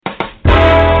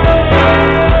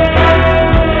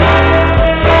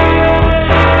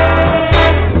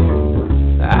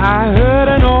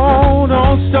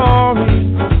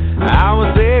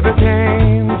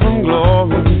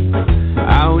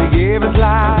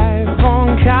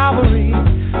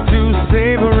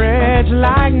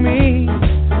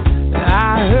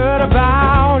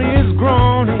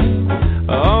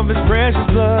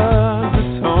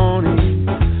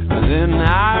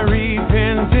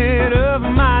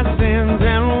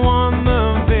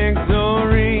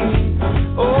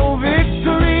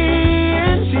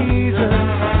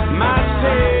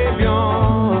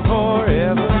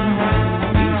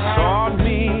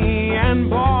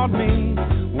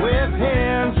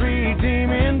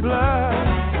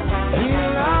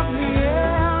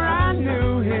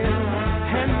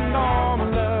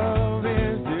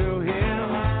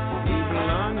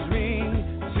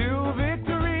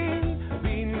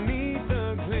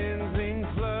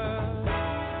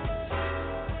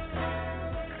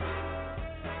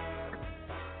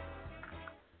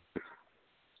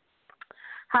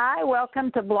Hi,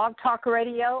 welcome to Blog Talk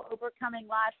Radio, Overcoming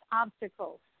Life's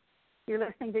Obstacles. You're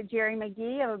listening to Jerry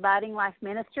McGee of Abiding Life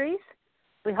Ministries.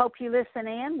 We hope you listen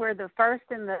in. We're the first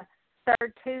and the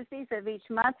third Tuesdays of each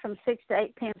month from 6 to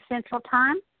 8 p.m. Central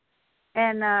Time.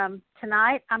 And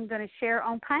tonight I'm going to share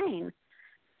on pain.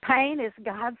 Pain is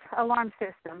God's alarm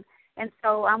system. And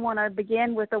so I want to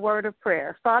begin with a word of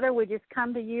prayer. Father, we just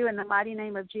come to you in the mighty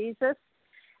name of Jesus.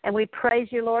 And we praise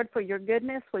you, Lord, for your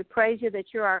goodness. We praise you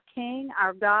that you're our King,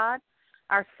 our God,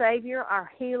 our Savior, our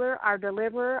healer, our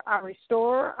deliverer, our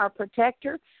restorer, our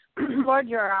protector. Lord,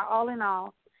 you're our all in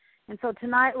all. And so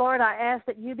tonight, Lord, I ask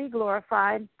that you be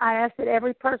glorified. I ask that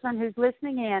every person who's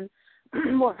listening in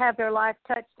will have their life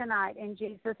touched tonight in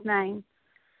Jesus' name.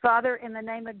 Father, in the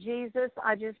name of Jesus,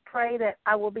 I just pray that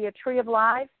I will be a tree of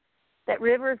life, that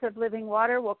rivers of living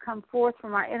water will come forth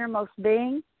from our innermost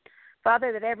being.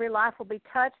 Father, that every life will be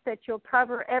touched, that you'll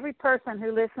cover every person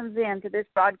who listens in to this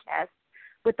broadcast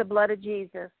with the blood of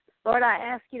Jesus. Lord, I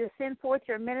ask you to send forth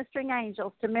your ministering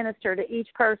angels to minister to each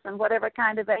person, whatever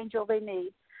kind of angel they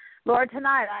need. Lord,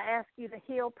 tonight I ask you to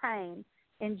heal pain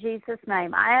in Jesus'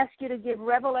 name. I ask you to give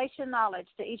revelation knowledge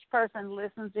to each person who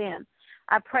listens in.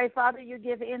 I pray, Father, you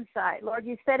give insight. Lord,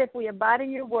 you said if we abide in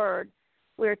your word,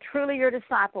 we are truly your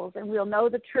disciples, and we'll know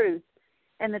the truth,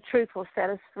 and the truth will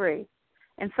set us free.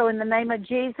 And so in the name of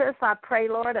Jesus, I pray,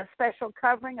 Lord, a special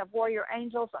covering of warrior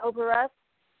angels over us,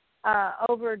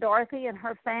 over Dorothy and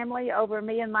her family, over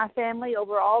me and my family,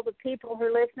 over all the people who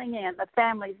are listening in, the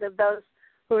families of those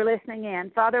who are listening in.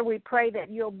 Father, we pray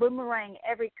that you'll boomerang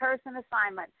every curse and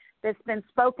assignment that's been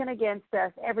spoken against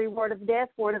us, every word of death,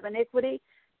 word of iniquity,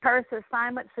 curse,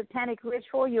 assignment, satanic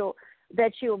ritual,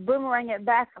 that you'll boomerang it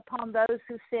back upon those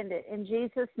who send it. In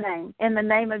Jesus' name, in the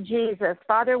name of Jesus.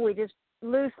 Father, we just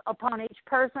loose upon each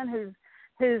person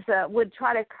who's would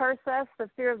try to curse us the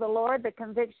fear of the Lord, the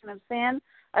conviction of sin,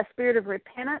 a spirit of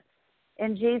repentance,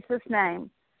 in Jesus'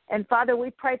 name. And, Father, we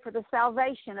pray for the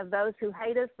salvation of those who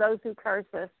hate us, those who curse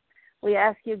us. We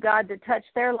ask you, God, to touch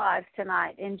their lives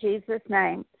tonight in Jesus'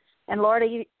 name. And, Lord,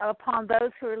 upon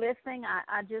those who are listening,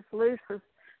 I just loose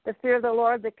the fear of the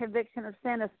Lord, the conviction of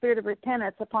sin, a spirit of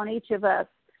repentance upon each of us,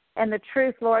 and the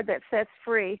truth, Lord, that sets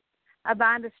free. I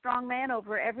bind a strong man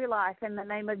over every life in the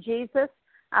name of Jesus.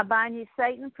 I bind you,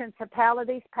 Satan,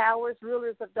 principalities, powers,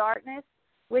 rulers of darkness,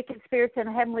 wicked spirits in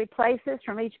heavenly places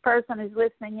from each person who's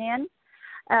listening in,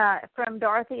 from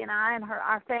Dorothy and I and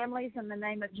our families in the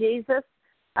name of Jesus.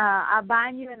 I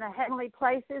bind you in the heavenly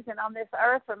places and on this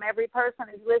earth from every person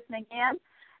who's listening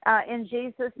in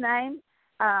Jesus' name.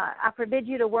 I forbid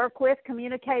you to work with,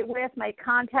 communicate with, make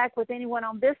contact with anyone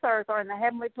on this earth or in the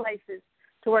heavenly places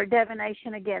to work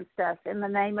divination against us in the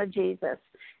name of Jesus.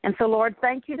 And so, Lord,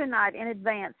 thank you tonight in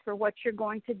advance for what you're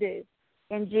going to do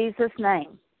in Jesus'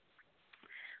 name.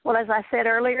 Well, as I said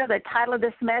earlier, the title of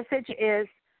this message is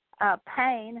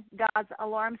Pain, God's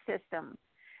Alarm System.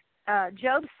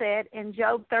 Job said in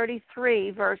Job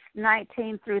 33, verse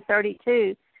 19 through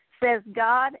 32, says,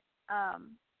 God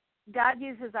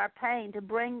uses our pain to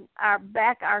bring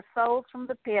back our souls from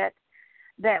the pit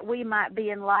that we might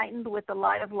be enlightened with the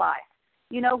light of life.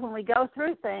 You know, when we go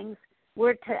through things,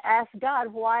 we're to ask God,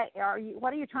 what are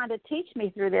you trying to teach me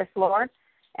through this, Lord?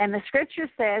 And the scripture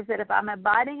says that if I'm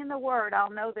abiding in the word, I'll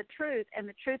know the truth, and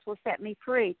the truth will set me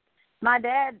free. My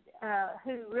dad,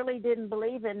 who really didn't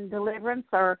believe in deliverance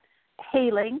or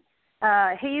healing,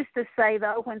 he used to say,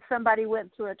 though, when somebody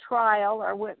went through a trial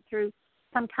or went through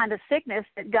some kind of sickness,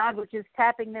 that God was just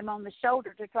tapping them on the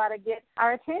shoulder to try to get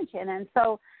our attention. And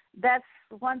so that's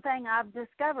one thing I've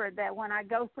discovered, that when I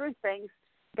go through things,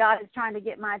 God is trying to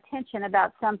get my attention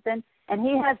about something, and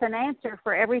he has an answer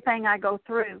for everything I go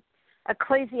through.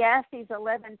 Ecclesiastes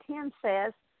 11:10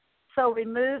 says, so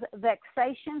remove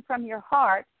vexation from your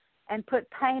heart and put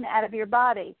pain out of your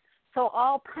body. So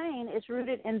all pain is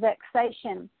rooted in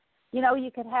vexation. You know,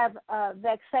 you could have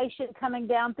vexation coming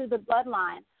down through the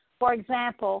bloodline. For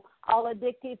example, all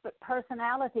addictive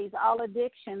personalities, all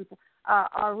addictions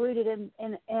are rooted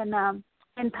in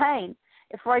pain.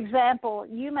 For example,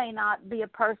 you may not be a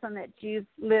person that you've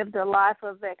lived a life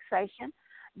of vexation,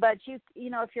 but you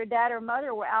know, if your dad or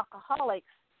mother were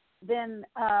alcoholics, then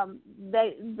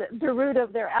the root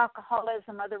of their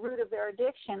alcoholism or the root of their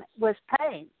addiction was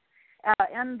pain,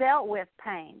 undealt with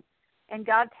pain. And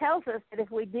God tells us that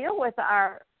if we deal with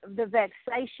the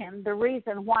vexation, the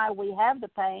reason why we have the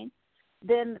pain,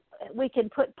 then we can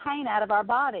put pain out of our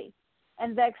body.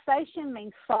 And vexation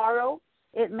means sorrow.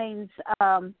 It means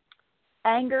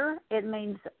anger. It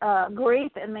means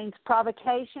grief. It means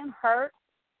provocation, hurt,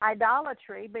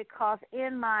 idolatry, because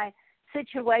in my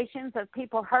situations of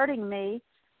people hurting me,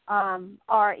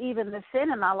 or even the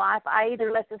sin in my life, I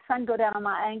either let the sun go down on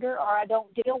my anger or I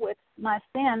don't deal with my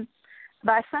sin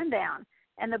by sundown.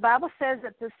 And the Bible says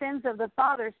that the sins of the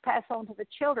fathers pass on to the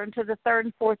children, to the third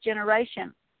and fourth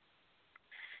generation.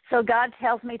 So God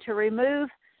tells me to remove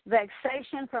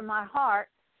vexation from my heart,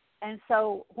 and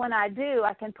so when I do,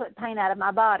 I can put pain out of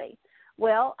my body.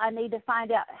 Well, I need to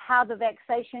find out how the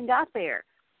vexation got there.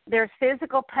 There's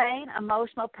physical pain,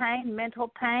 emotional pain,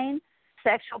 mental pain,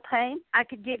 sexual pain. I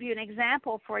could give you an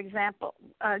example.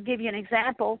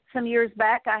 Some years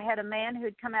back, I had a man who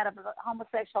had come out of a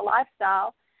homosexual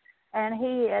lifestyle, and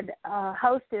he had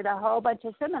hosted a whole bunch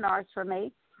of seminars for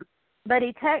me. But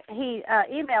he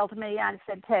emailed me. I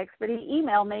said text, but he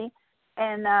emailed me,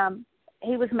 and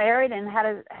he was married and had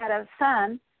a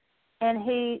son. And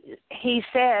he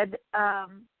said, I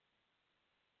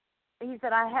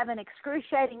have an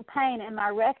excruciating pain in my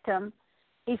rectum.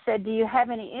 He said, do you have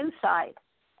any insight?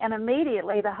 And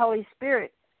immediately the Holy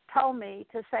Spirit told me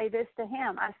to say this to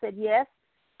him. I said, yes,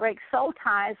 break soul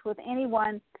ties with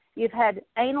anyone you've had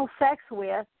anal sex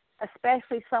with,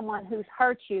 especially someone who's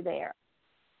hurt you there.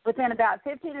 Within about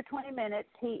 15 or 20 minutes,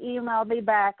 he emailed me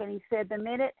back, and he said the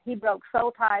minute he broke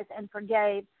soul ties and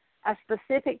forgave a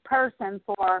specific person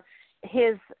for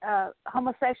his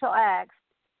homosexual acts,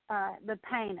 the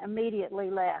pain immediately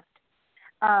left.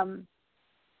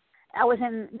 I was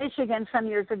in Michigan some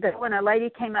years ago, and a lady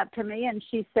came up to me, and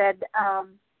she said, I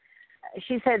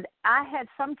had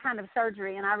some kind of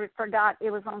surgery, and I forgot it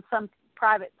was on some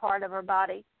private part of her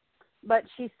body. But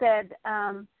she said,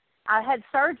 I had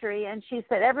surgery, and she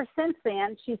said, ever since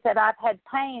then, she said, I've had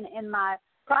pain in my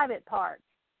private parts,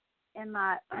 in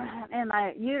my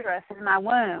uterus, in my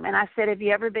womb. And I said, have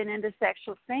you ever been into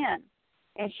sexual sin?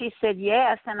 And she said,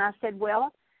 yes. And I said,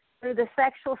 well, through the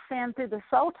sexual sin, through the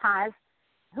soul ties,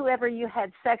 whoever you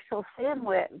had sexual sin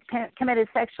with, committed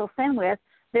sexual sin with,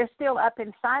 they're still up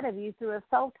inside of you through a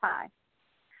soul tie.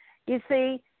 You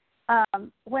see,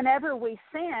 whenever we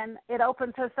sin, it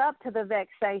opens us up to the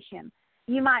vexation.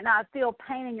 You might not feel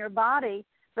pain in your body,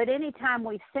 but anytime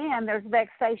we sin, there's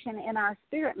vexation in our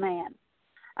spirit man.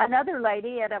 Another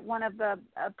lady at one of the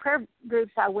prayer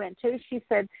groups I went to, she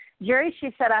said, Jerry,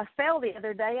 she said, I fell the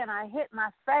other day and I hit my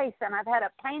face, and I've had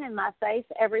a pain in my face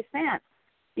ever since.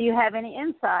 Do you have any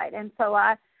insight? And so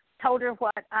I told her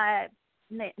what I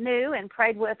knew and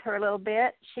prayed with her a little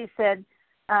bit. She said,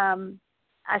 I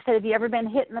said, have you ever been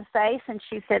hit in the face? And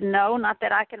she said, no, not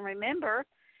that I can remember.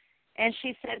 And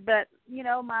she said, but, you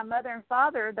know, my mother and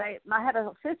father, I had a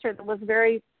sister that was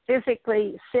very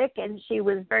physically sick, and she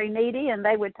was very needy, and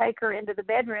they would take her into the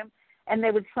bedroom, and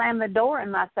they would slam the door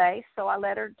in my face. So I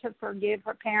led her to forgive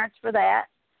her parents for that.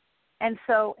 And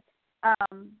so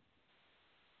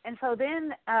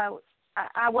then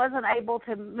I wasn't able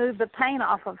to move the pain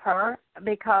off of her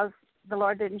because the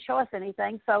Lord didn't show us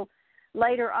anything. So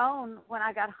later on, when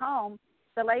I got home,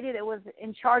 the lady that was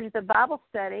in charge of the Bible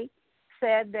study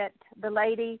said that the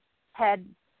lady had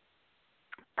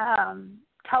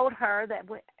told her that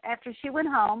after she went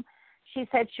home, she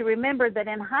said she remembered that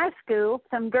in high school,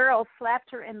 some girls slapped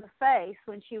her in the face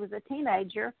when she was a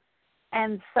teenager.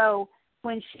 And so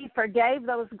when she forgave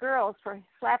those girls for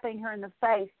slapping her in the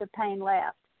face, the pain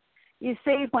left. You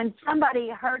see, when somebody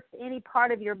hurts any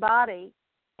part of your body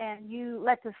and you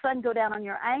let the sun go down on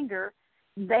your anger,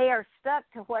 they are stuck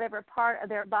to whatever part of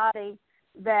their body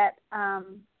that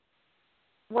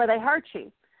where they hurt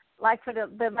you. Like for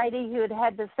the lady who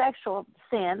had the sexual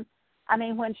sin, I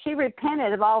mean, when she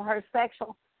repented of all her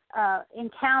sexual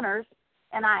encounters,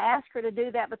 and I asked her to do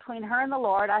that between her and the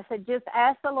Lord, I said, just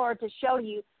ask the Lord to show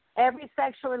you every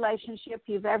sexual relationship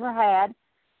you've ever had,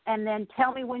 and then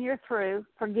tell me when you're through.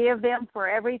 Forgive them for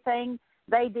everything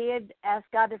they did. Ask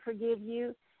God to forgive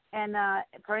you, and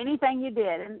for anything you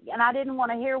did. And I didn't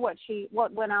want to hear what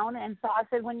went on, and so I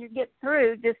said, when you get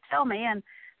through, just tell me. And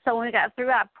so when we got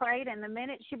through, I prayed, and the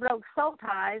minute she broke soul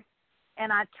ties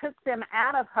and I took them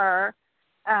out of her,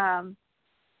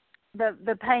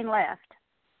 the pain left.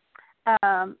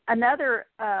 Another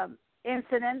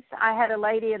incident, I had a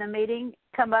lady in a meeting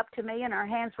come up to me, and her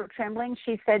hands were trembling.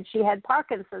 She said she had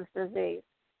Parkinson's disease.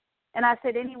 And I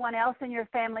said, anyone else in your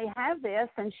family have this?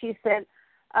 And she said,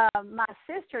 my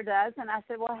sister does. And I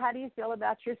said, well, how do you feel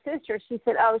about your sister? She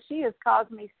said, oh, she has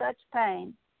caused me such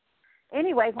pain.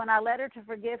 Anyway, when I led her to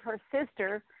forgive her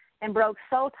sister and broke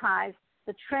soul ties,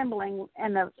 the trembling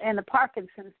and the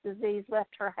Parkinson's disease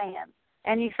left her hand.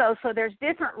 And so there's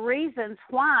different reasons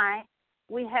why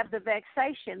we have the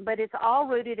vexation, but it's all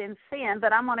rooted in sin.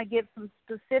 But I'm going to give some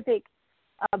specific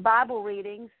Bible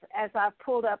readings as I've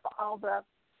pulled up all the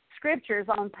scriptures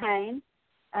on pain.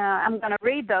 I'm going to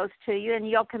read those to you, and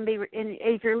y'all can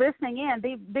if you're listening in,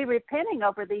 be repenting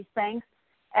over these things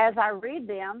as I read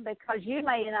them, because you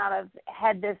may not have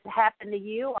had this happen to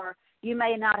you, or you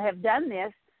may not have done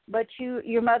this, but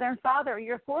your mother and father, or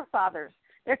your forefathers,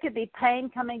 there could be pain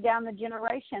coming down the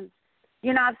generations.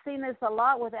 You know, I've seen this a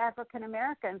lot with African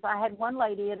Americans. I had one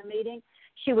lady at a meeting.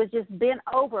 She was just bent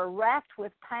over, racked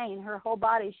with pain, her whole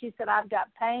body. She said, I've got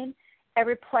pain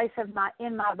every place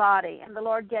in my body. And the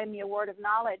Lord gave me a word of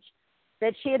knowledge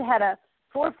that she had a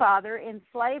forefather in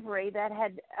slavery that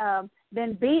had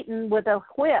been beaten with a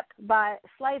whip by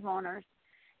slave owners.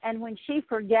 And when she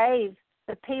forgave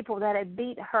the people that had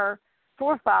beat her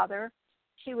forefather,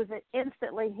 she was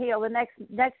instantly healed. The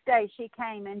next day she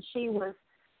came, and she was,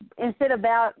 instead of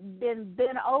being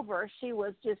bent over, she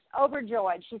was just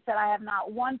overjoyed. She said, I have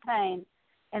not one pain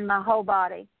in my whole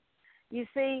body. You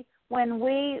see, when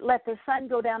we let the sun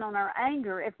go down on our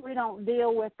anger, if we don't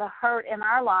deal with the hurt in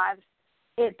our lives,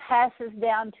 it passes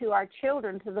down to our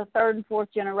children, to the third and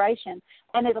fourth generation,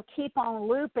 and it'll keep on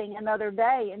looping another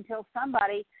day until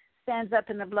somebody stands up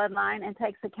in the bloodline and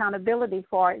takes accountability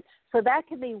for it. So that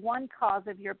could be one cause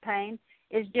of your pain,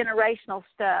 is generational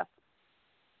stuff.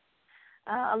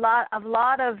 A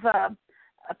lot of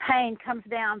pain comes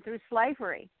down through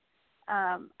slavery.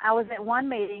 I was at one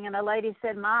meeting, and a lady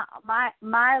said, my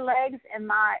legs and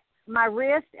my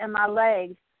wrist and my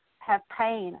legs have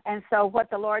pain. And so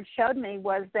what the Lord showed me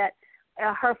was that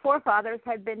her forefathers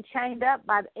had been chained up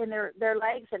in their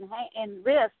legs and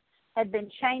wrists had been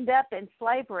chained up in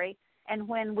slavery. And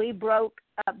when we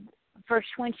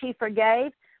when she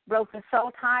forgave, broke the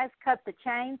soul ties, cut the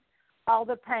chains, all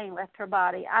the pain left her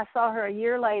body. I saw her a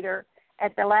year later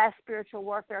at the last spiritual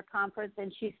warfare conference,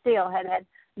 and she still had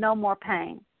no more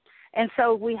pain. And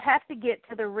so we have to get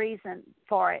to the reason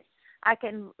for it. I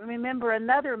can remember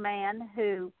another man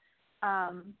who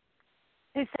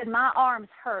said, my arms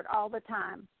hurt all the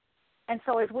time. And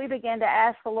so as we began to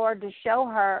ask the Lord to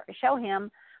show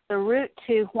him the root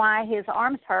to why his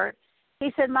arms hurt,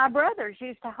 he said, my brothers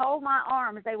used to hold my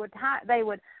arms. They would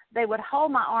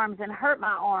hold my arms and hurt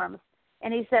my arms.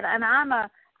 And he said, and I'm a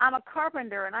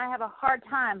carpenter, and I have a hard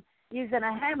time using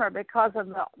a hammer because of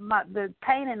the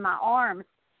pain in my arms.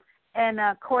 And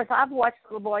of course, I've watched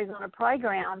little boys on a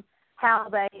playground how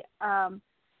they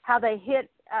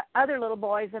hit other little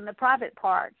boys in the private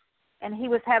parts, and he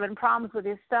was having problems with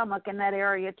his stomach in that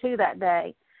area too that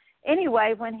day.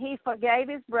 Anyway, when he forgave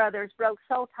his brothers, broke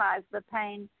soul ties, the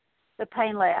pain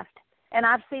left. And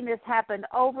I've seen this happen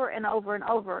over and over and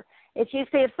over. If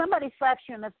somebody slaps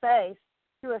you in the face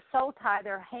through a soul tie,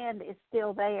 their hand is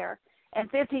still there. And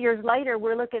 50 years later,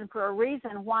 we're looking for a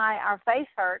reason why our face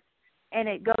hurts, and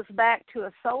it goes back to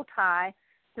a soul tie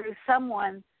through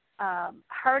someone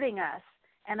hurting us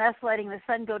and us letting the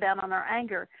sun go down on our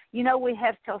anger. You know, we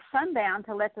have till sundown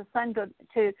to let the sun go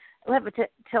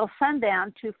till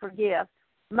sundown to forgive.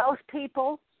 Most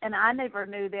people, and I never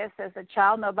knew this as a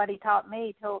child, nobody taught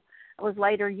me till it was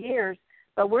later years,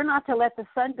 but we're not to let the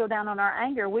sun go down on our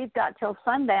anger. We've got till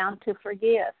sundown to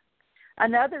forgive.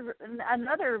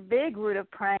 Another big root of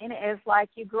pain is like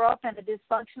you grow up in a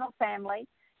dysfunctional family.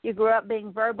 You grew up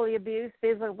being verbally abused,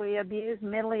 physically abused,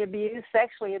 mentally abused,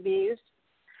 sexually abused.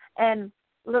 And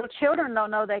little children don't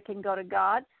know they can go to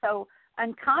God. So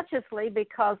unconsciously,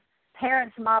 because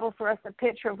parents model for us a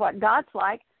picture of what God's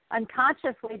like,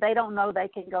 unconsciously they don't know they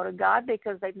can go to God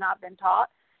because they've not been taught.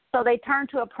 So they turn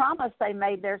to a promise they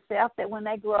made themselves that when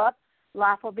they grow up,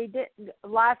 they'll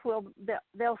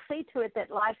see to it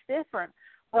that life's different.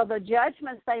 Well, the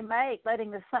judgments they make,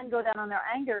 letting the sun go down on their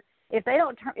anger, if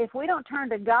we don't turn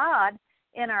to God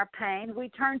in our pain, we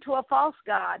turn to a false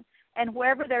God. And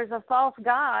wherever there's a false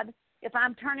God, if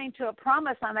I'm turning to a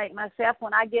promise I make myself,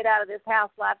 when I get out of this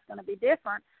house, life's going to be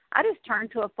different, I just turn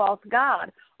to a false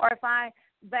God. Or if I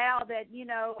vow that,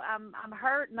 I'm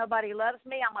hurt, nobody loves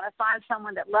me, I'm going to find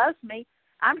someone that loves me,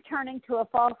 I'm turning to a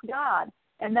false God.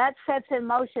 And that sets in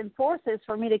motion forces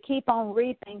for me to keep on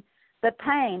reaping the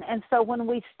pain. And so when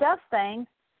we stuff things,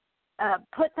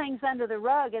 put things under the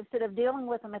rug instead of dealing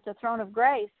with them at the throne of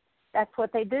grace, that's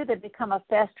what they do. They become a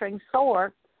festering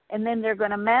sore, and then they're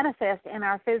going to manifest in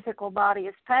our physical body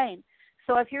as pain.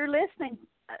 So if you're listening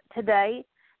today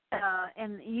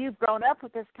and you've grown up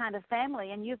with this kind of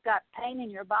family and you've got pain in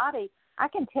your body, I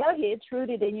can tell you it's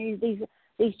rooted in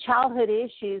these childhood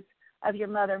issues of your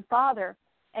mother and father.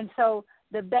 And so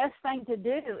the best thing to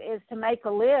do is to make a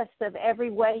list of every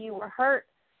way you were hurt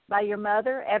by your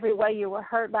mother, every way you were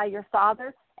hurt by your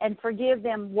father, and forgive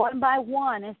them one by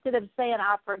one. Instead of saying,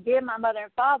 I forgive my mother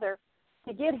and father,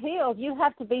 to get healed, you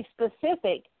have to be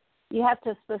specific. You have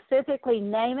to specifically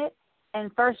name it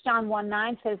And 1 John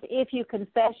 1:9 says, if you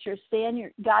confess your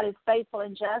sin, God is faithful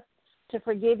and just to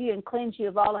forgive you and cleanse you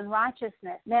of all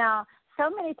unrighteousness. Now, so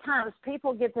many times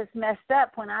people get this messed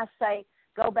up when I say,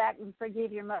 go back and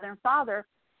forgive your mother and father.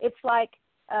 It's like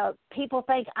people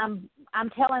think I'm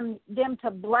telling them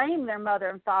to blame their mother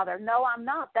and father. No, I'm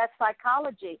not. That's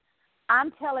psychology.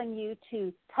 I'm telling you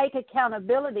to take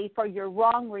accountability for your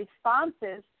wrong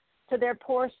responses to their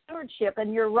poor stewardship.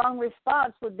 And your wrong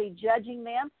response would be judging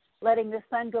them, letting the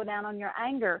sun go down on your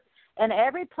anger. And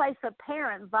every place a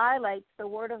parent violates the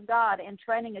word of God in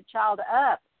training a child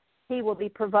up, he will be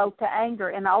provoked to anger.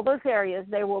 In all those areas,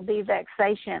 there will be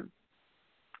vexation.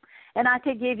 And I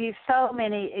could give you so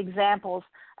many examples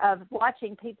of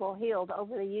watching people healed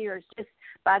over the years just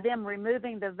by them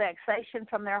removing the vexation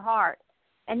from their heart.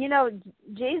 And, you know,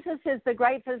 Jesus is the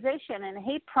great physician, and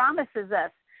he promises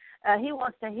us, he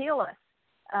wants to heal us.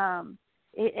 And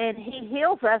he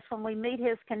heals us when we meet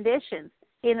his conditions.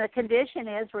 And the condition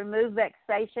is remove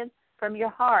vexation from your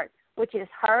heart, which is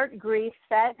hurt, grief,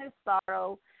 sadness,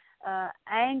 sorrow,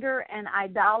 anger, and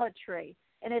idolatry.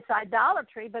 And it's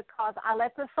idolatry because I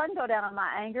let the sun go down on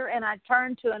my anger and I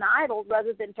turn to an idol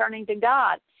rather than turning to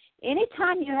God.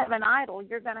 Anytime you have an idol,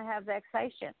 you're going to have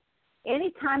vexation.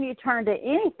 Anytime you turn to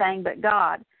anything but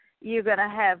God, you're going to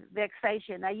have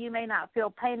vexation. Now, you may not feel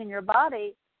pain in your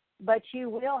body, but you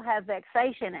will have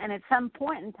vexation. And at some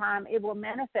point in time, it will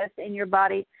manifest in your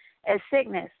body as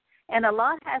sickness. And a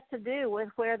lot has to do with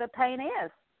where the pain is.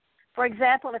 For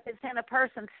example, if it's in a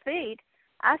person's feet,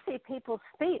 I see people's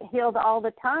feet healed all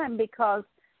the time because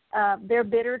they're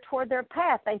bitter toward their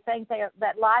path. They think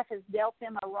that life has dealt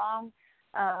them a wrong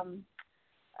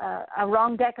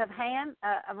deck of hand,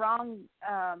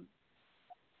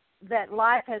 that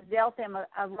life has dealt them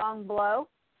a wrong blow,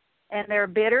 and they're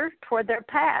bitter toward their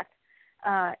path.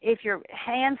 If your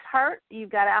hands hurt, you've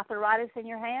got arthritis in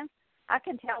your hands, I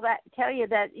can tell you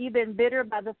that you've been bitter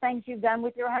by the things you've done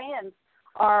with your hands,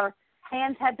 or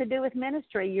hands have to do with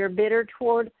ministry. You're bitter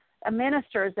toward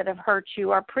ministers that have hurt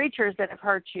you or preachers that have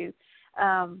hurt you.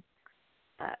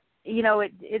 You know,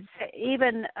 it's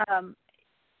even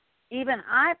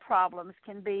eye problems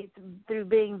can be through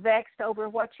being vexed over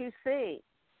what you see.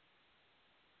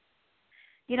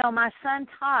 You know, my son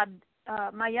Todd,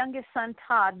 my youngest son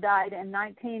Todd died in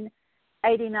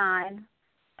 1989,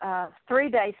 3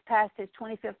 days past his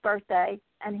 25th birthday,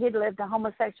 and he'd lived a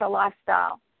homosexual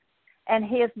lifestyle. And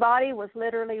his body was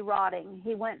literally rotting.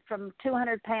 He went from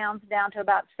 200 pounds down to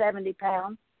about 70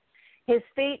 pounds. His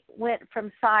feet went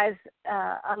from size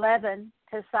 11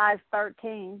 to size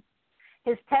 13.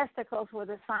 His testicles were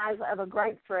the size of a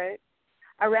grapefruit.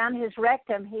 Around his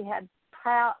rectum, he had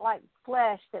like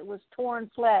flesh that was torn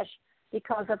flesh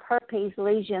because of herpes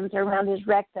lesions around his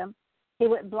rectum. He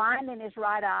went blind in his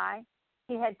right eye.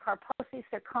 He had Kaposi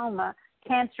sarcoma,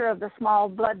 cancer of the small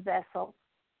blood vessel.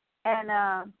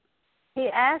 And he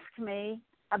asked me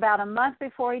about a month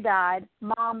before he died,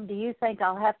 Mom, do you think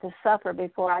I'll have to suffer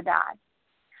before I die?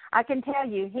 I can tell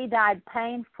you he died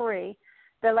pain-free.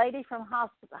 The lady from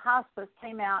hospice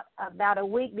came out about a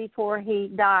week before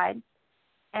he died,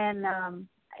 and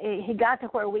he got to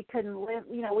where we couldn't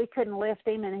lift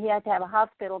him, and he had to have a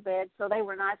hospital bed, so they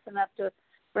were nice enough to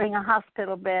bring a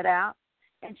hospital bed out.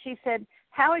 And she said,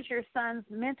 how is your son's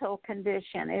mental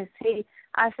condition?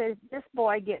 I said, this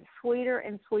boy gets sweeter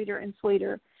and sweeter and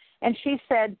sweeter. And she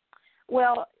said,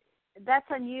 well, that's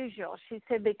unusual. She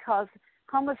said, because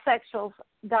homosexuals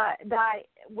die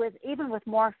even with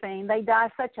morphine, they die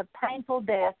such a painful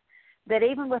death that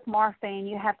even with morphine,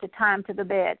 you have to tie them to the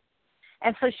bed.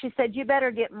 And so she said, you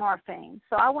better get morphine.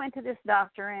 So I went to this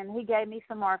doctor, and he gave me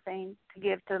some morphine to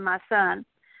give to my son.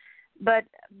 But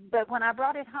when I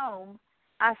brought it home,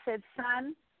 I said,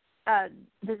 son,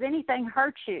 does anything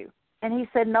hurt you? And he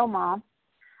said, no, Mom.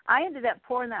 I ended up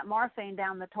pouring that morphine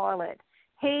down the toilet.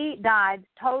 He died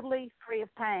totally free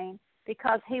of pain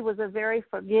because he was a very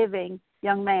forgiving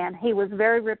young man. He was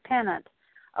very repentant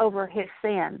over his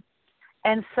sin.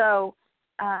 And so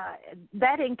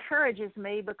that encourages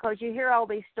me, because you hear all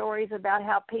these stories about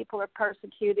how people are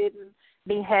persecuted and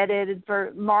beheaded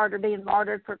for being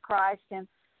martyred for Christ.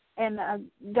 And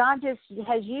God just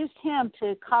has used him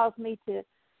to cause me to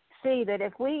see that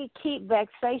if we keep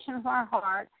vexation from our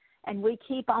heart and we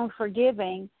keep on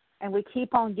forgiving and we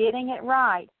keep on getting it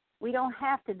right, we don't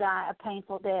have to die a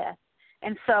painful death.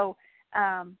 And so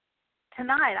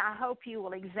tonight I hope you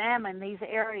will examine these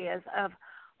areas of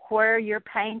where your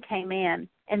pain came in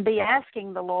and be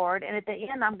asking the Lord. And at the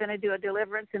end, I'm going to do a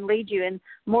deliverance and lead you in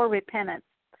more repentance.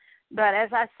 But as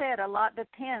I said, a lot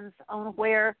depends on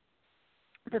where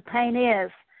the pain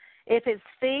is. If it's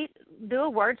feet, do a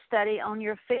word study on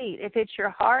your feet. If it's your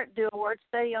heart, do a word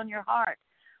study on your heart.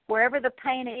 Wherever the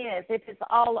pain is, if it's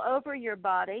all over your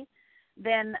body,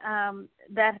 then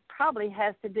that probably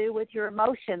has to do with your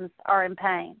emotions are in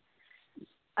pain.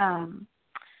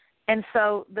 And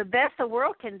so the best the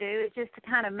world can do is just to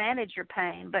kind of manage your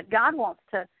pain. But God wants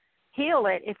to heal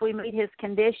it if we meet his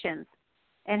conditions.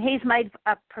 And he's made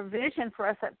a provision for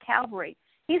us at Calvary.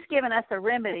 He's given us a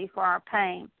remedy for our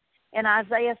pain. In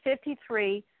Isaiah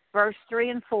 53, verse 3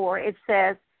 and 4, it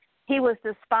says, he was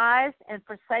despised and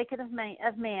forsaken of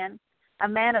men, a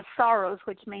man of sorrows,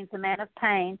 which means a man of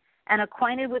pain, and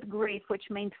acquainted with grief, which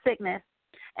means sickness.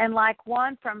 And like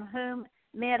one from whom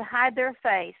men hide their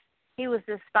face, he was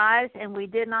despised, and we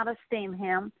did not esteem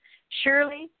him.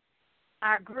 Surely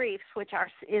our griefs, which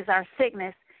is our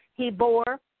sickness, he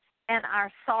bore, and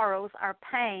our sorrows, our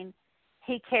pain,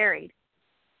 he carried.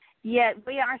 Yet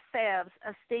we ourselves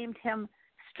esteemed him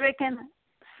stricken,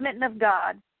 smitten of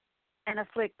God, and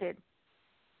afflicted.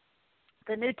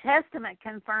 The New Testament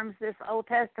confirms this Old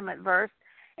Testament verse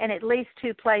in at least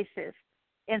two places.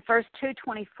 In 1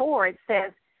 2:24, it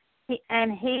says,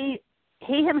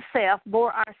 He himself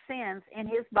bore our sins in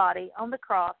his body on the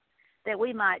cross, that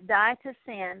we might die to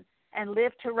sin and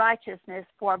live to righteousness,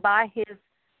 for by his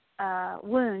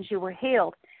wounds you were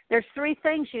healed. There's three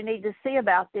things you need to see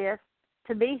about this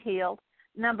to be healed.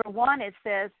 Number one, it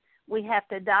says we have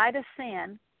to die to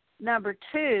sin. Number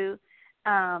two,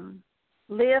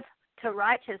 live to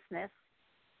righteousness.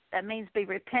 That means be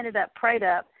repented up, prayed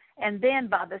up, and then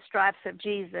by the stripes of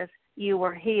Jesus you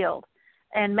were healed.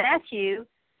 And Matthew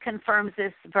confirms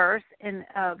this verse in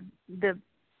the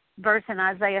verse in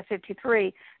Isaiah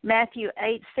 53. Matthew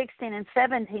 8:16 and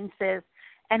 17 says,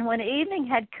 and when evening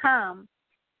had come,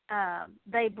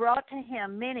 they brought to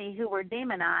him many who were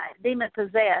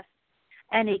demon-possessed,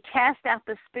 and he cast out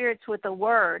the spirits with a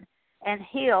word and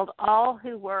healed all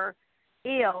who were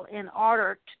ill in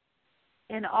order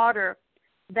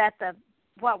that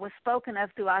what was spoken of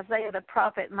through Isaiah the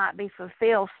prophet might be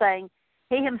fulfilled, saying,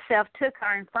 he himself took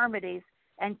our infirmities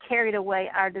and carried away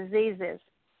our diseases.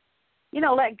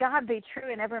 Let God be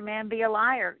true and every man be a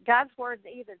liar. God's word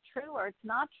is either true or it's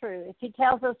not true. If he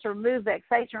tells us to remove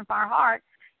vexation from our heart,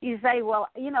 you say, well,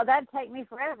 that'd take me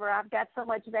forever. I've got so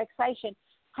much vexation.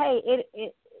 Hey,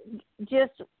 it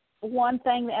just one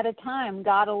thing at a time.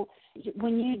 God will,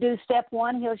 when you do step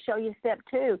one, he'll show you step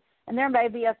two. And there may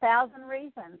be 1,000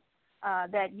 reasons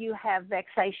that you have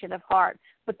vexation of heart.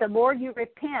 But the more you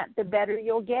repent, the better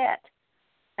you'll get.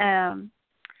 And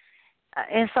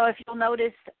so if you'll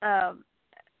notice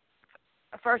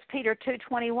 1 Peter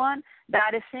 2:21,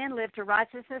 die to sin, live to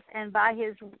righteousness, and by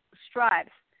his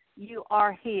stripes you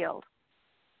are healed.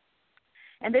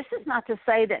 And this is not to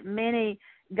say that many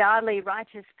godly,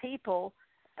 righteous people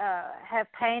have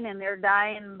pain and they're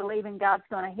dying and believing God's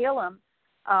going to heal them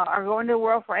or going to the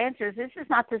world for answers. This is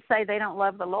not to say they don't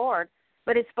love the Lord,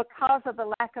 but it's because of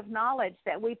the lack of knowledge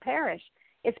that we perish.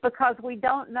 It's because we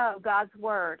don't know God's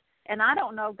word. And I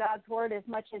don't know God's word as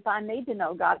much as I need to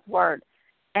know God's word.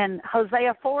 And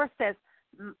Hosea 4 says,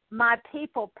 my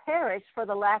people perish for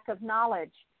the lack of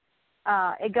knowledge.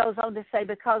 It goes on to say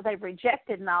because they've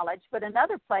rejected knowledge. But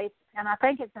another place, and I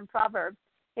think it's in Proverbs,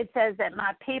 it says that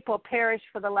my people perish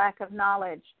for the lack of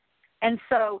knowledge. And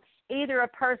so either a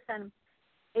person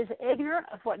is ignorant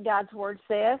of what God's word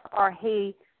says or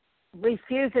he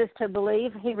refuses to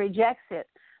believe, he rejects it.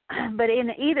 But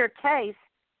in either case,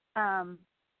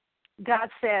 God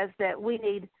says that we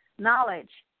need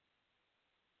knowledge.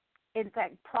 In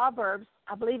fact, Proverbs,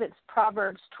 I believe it's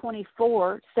Proverbs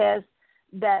 24, says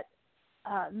that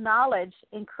knowledge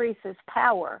increases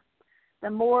power. The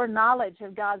more knowledge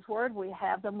of God's word we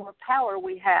have, the more power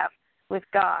we have with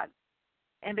God.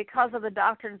 And because of the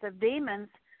doctrines of demons,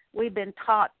 we've been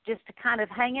taught just to kind of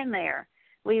hang in there.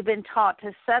 We've been taught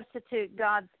to substitute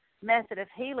God's method of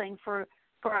healing for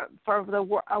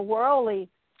a worldly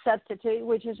substitute,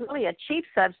 which is really a cheap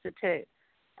substitute.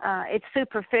 It's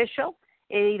superficial.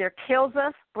 It either kills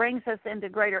us, brings us into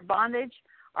greater bondage,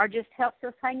 or just helps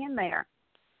us hang in there.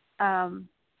 And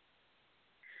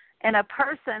a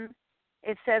person,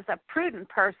 it says a prudent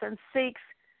person seeks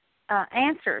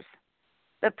answers.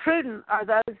 The prudent are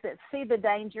those that see the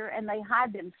danger and they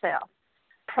hide themselves.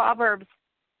 Proverbs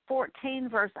 14,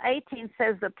 verse 18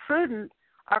 says the prudent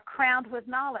are crowned with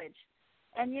knowledge.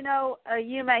 And,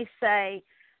 you may say,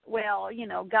 well,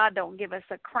 God don't give us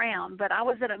a crown. But I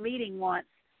was at a meeting once,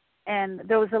 and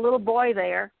there was a little boy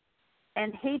there,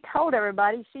 and he told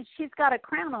everybody she's got a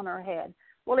crown on her head.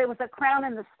 Well, it was a crown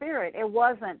in the spirit. It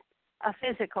wasn't a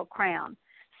physical crown.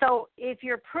 So if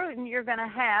you're prudent, you're going to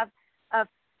have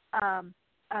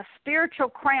a spiritual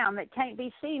crown that can't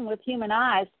be seen with human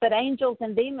eyes, but angels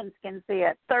and demons can see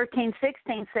it.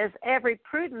 13:16 says, every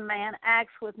prudent man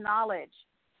acts with knowledge.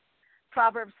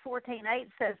 Proverbs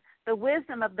 14:8 says, the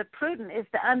wisdom of the prudent is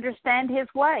to understand his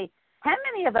way. How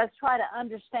many of us try to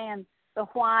understand the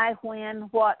why, when,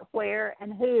 what, where,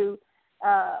 and who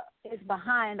is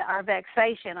behind our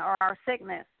vexation or our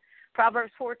sickness?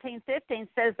 Proverbs 14:15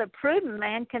 says, the prudent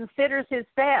man considers his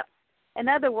steps. In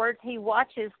other words, he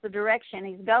watches the direction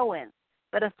he's going.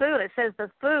 But a fool, it says the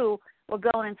fool will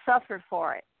go and suffer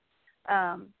for it.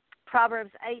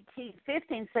 Proverbs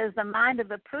 18:15 says, the mind of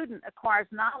the prudent acquires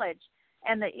knowledge,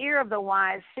 and the ear of the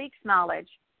wise seeks knowledge.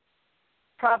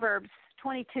 Proverbs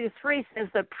 22:3 says,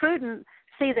 the prudent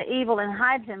sees the evil and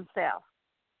hides himself.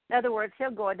 In other words,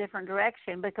 he'll go a different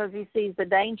direction because he sees the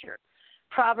danger.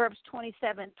 Proverbs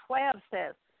 27:12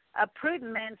 says, a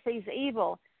prudent man sees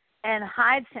evil and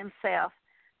hides himself.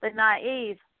 The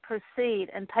naive proceed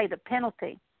and pay the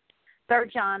penalty. 3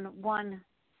 John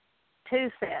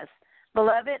 1:2 says,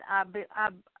 beloved,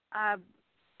 I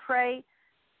pray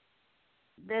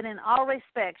that in all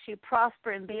respects you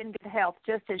prosper and be in good health,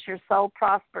 just as your soul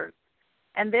prospers.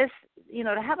 And this,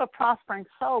 to have a prospering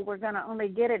soul, we're going to only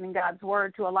get it in God's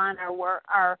Word, to align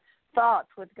our thoughts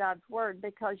with God's Word,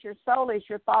 because your soul is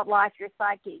your thought life, your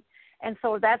psyche. And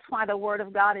so that's why the Word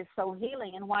of God is so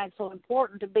healing and why it's so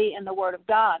important to be in the Word of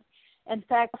God. In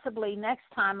fact, possibly next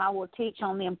time I will teach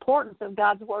on the importance of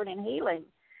God's Word in healing,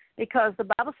 because the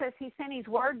Bible says He sent His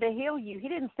Word to heal you. He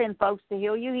didn't send folks to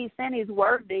heal you. He sent His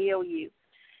Word to heal you.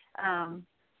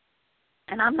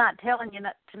 And I'm not telling you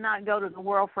to not go to the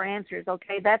world for answers,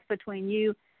 okay? That's between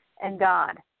you and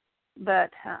God. But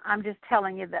I'm just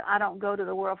telling you that I don't go to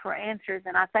the world for answers,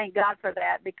 and I thank God for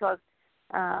that, because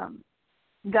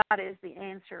God is the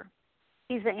answer.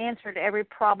 He's the answer to every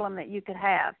problem that you could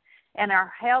have. And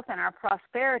our health and our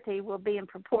prosperity will be in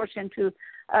proportion to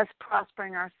us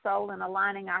prospering our soul and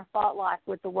aligning our thought life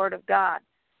with the Word of God.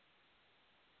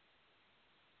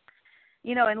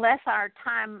 Unless our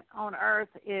time on earth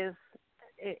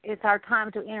it's our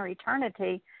time to enter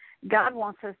eternity, God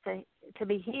wants us to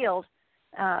be healed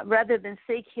rather than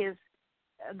seek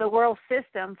the world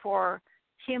system for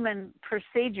human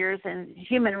procedures and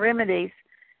human remedies.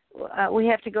 We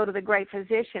have to go to the great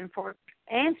physician for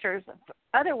answers.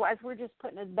 Otherwise, we're just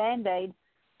putting a Band-Aid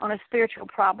on a spiritual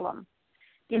problem.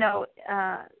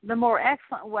 The more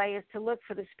excellent way is to look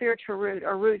for the spiritual root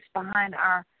or roots behind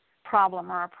our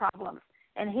problem or our problems.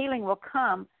 And healing will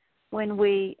come when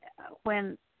we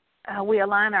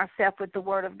align ourselves with the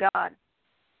Word of God.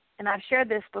 And I've shared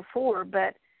this before,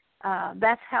 but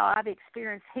that's how I've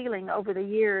experienced healing over the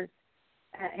years,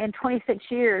 in 26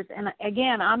 years. And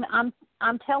again,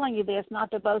 I'm telling you this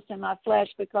not to boast in my flesh,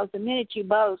 because the minute you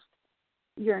boast,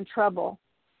 you're in trouble.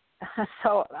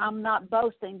 So I'm not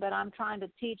boasting, but I'm trying to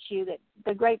teach you that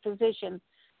the great physician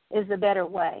is the better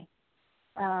way.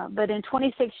 But in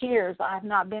 26 years, I have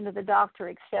not been to the doctor,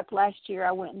 except last year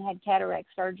I went and had cataract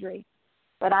surgery.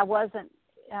 But I wasn't,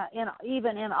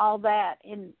 even in all that,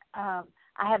 I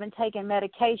haven't taken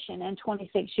medication in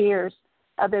 26 years,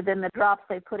 other than the drops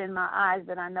they put in my eyes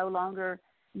that I no longer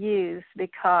use,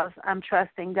 because I'm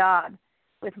trusting God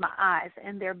with my eyes,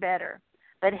 and they're better.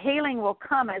 But healing will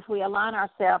come as we align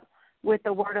ourselves with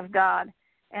the Word of God.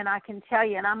 And I can tell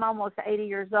you, and I'm almost 80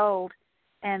 years old,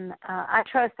 and I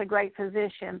trust the great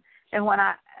physician. And when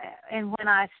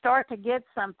I start to get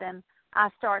something, I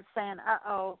start saying,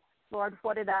 "Uh-oh, Lord,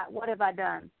 what have I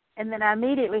done?" And then I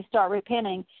immediately start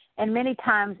repenting. And many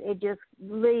times it just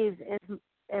leaves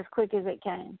as quick as it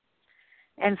came.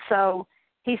 And so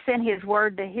He sent His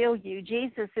Word to heal you.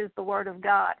 Jesus is the Word of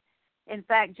God. In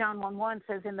fact, John 1:1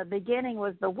 says, "In the beginning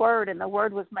was the Word, and the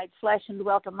Word was made flesh and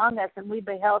dwelt among us, and we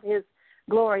beheld His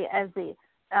glory as the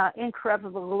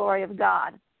incorruptible glory of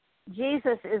God."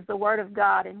 Jesus is the Word of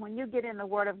God, and when you get in the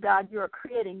Word of God, you are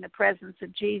creating the presence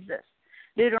of Jesus.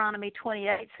 Deuteronomy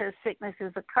 28 says sickness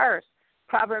is a curse.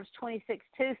 Proverbs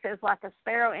 26:2 says, like a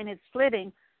sparrow in its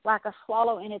flitting, like a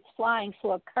swallow in its flying,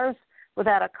 so a curse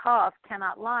without a cause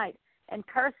cannot light. And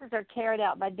curses are carried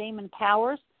out by demon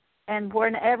powers. And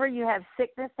whenever you have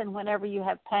sickness and whenever you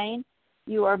have pain,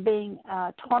 you are being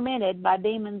tormented by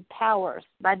demon powers,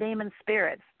 by demon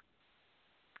spirits.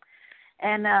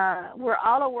 And we're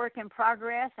all a work in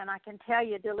progress, and I can tell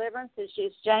you deliverance is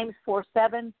just James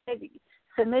 4:7.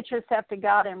 Submit yourself to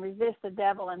God and resist the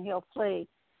devil, and he'll flee.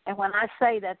 And when I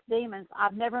say that's demons,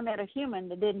 I've never met a human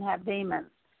that didn't have demons.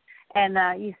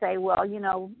 And you say, well,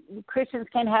 Christians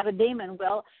can't have a demon.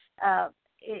 Well,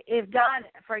 if God,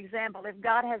 for example, if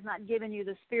God has not given you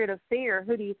the spirit of fear,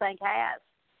 who do you think has?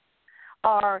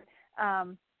 Or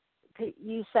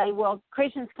you say, well,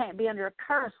 Christians can't be under a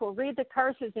curse. Well, read the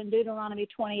curses in Deuteronomy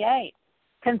 28.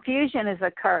 Confusion is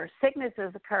a curse. Sickness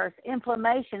is a curse.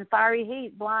 Inflammation, fiery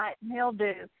heat, blight,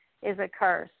 mildew is a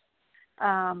curse.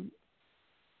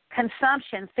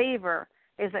 Consumption, fever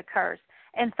is a curse.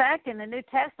 In fact, in the New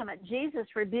Testament, Jesus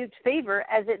rebuked fever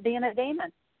as it being a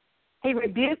demon. He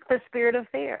rebuked the spirit of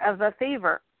a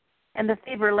fever, and the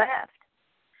fever left.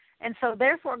 And so,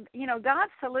 therefore,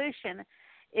 God's solution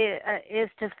is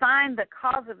to find the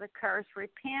cause of the curse,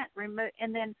 repent, remove,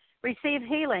 and then receive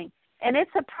healing. And it's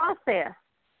a process.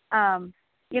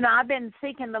 I've been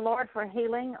seeking the Lord for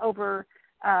healing over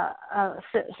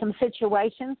some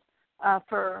situations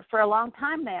for a long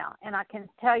time now, and I can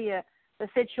tell you the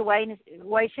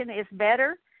situation is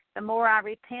better. The more I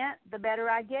repent, the better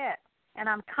I get, and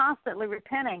I'm constantly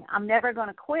repenting. I'm never going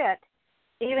to quit.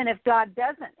 Even if God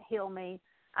doesn't heal me,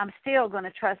 I'm still going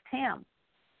to trust Him.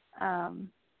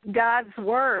 God's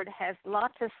Word has a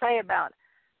lot to say about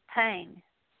pain.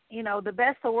 The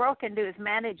best the world can do is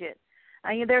manage it.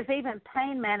 There's even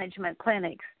pain management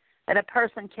clinics that a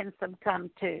person can succumb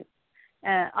to.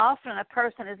 Often a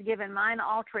person is given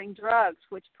mind-altering drugs,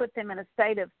 which put them in a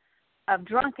state of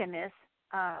drunkenness,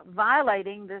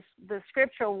 violating the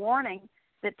scriptural warning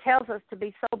that tells us to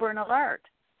be sober and alert.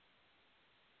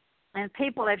 And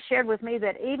people have shared with me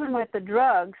that even with the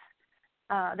drugs,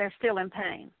 they're still in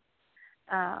pain.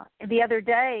 The other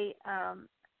day,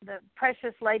 the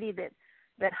precious lady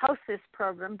that hosts this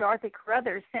program, Dorothy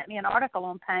Carruthers, sent me an article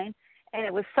on pain, and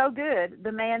it was so good.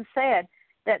 The man said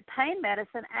that pain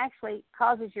medicine actually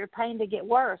causes your pain to get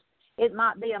worse. It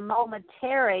might be a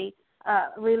momentary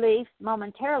relief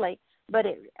momentarily, but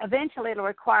eventually it'll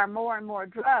require more and more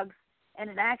drugs, and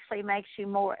it actually makes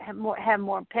you have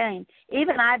more pain.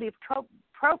 Even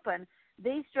ibuprofen,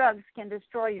 these drugs can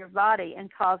destroy your body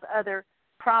and cause other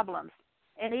problems.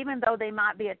 And even though they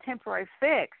might be a temporary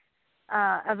fix,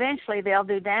 eventually they'll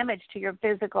do damage to your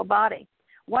physical body.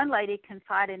 One lady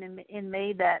confided in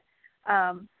me that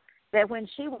when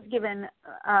she was given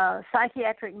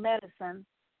psychiatric medicine,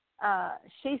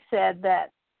 she said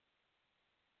that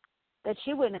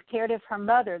she wouldn't have cared if her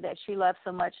mother that she loved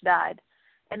so much died.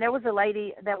 And there was a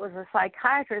lady that was a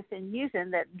psychiatrist in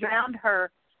Houston that drowned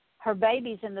her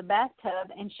babies in the bathtub,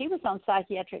 and she was on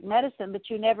psychiatric medicine, but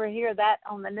you never hear that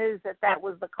on the news that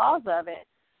was the cause of it.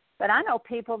 But I know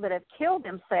people that have killed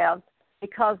themselves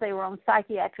because they were on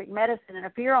psychiatric medicine. And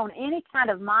if you're on any kind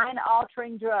of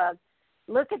mind-altering drug,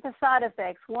 look at the side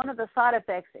effects. One of the side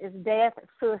effects is death,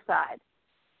 suicide.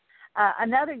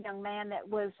 Another young man that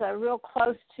was real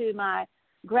close to my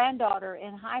granddaughter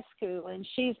in high school, and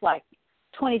she's like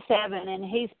 27, and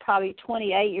he's probably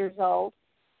 28 years old.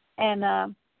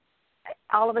 And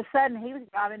all of a sudden, he was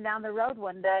driving down the road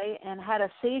one day and had a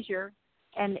seizure.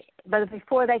 But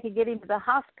before they could get him to the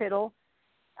hospital,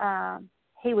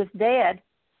 he was dead.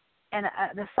 And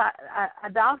a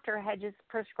doctor had just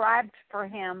prescribed for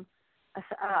him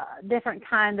a different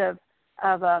kind of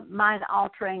a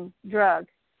mind-altering drug.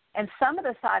 And some of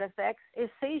the side effects is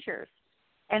seizures.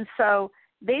 And so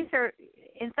these are,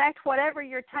 in fact, whatever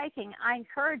you're taking, I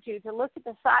encourage you to look at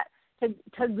the site,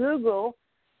 to Google,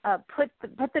 put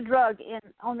the drug in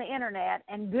on the internet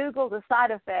and Google the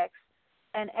side effects,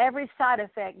 and every side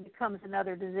effect becomes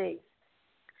another disease.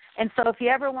 And so if you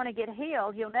ever want to get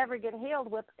healed, you'll never get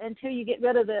healed until you get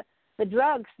rid of the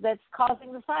drugs that's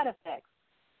causing the side effects.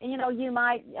 And, you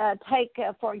might take,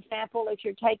 for example, if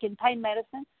you're taking pain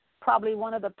medicine, probably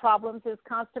one of the problems is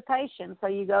constipation. So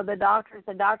you go to the doctor and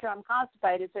say, "Doctor, I'm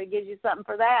constipated," so he gives you something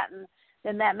for that, and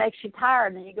then that makes you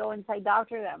tired. And you go and say,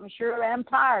 "Doctor, I'm sure I'm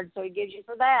tired," so he gives you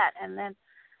for that. And then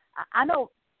I know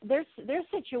there's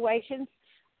situations.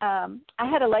 I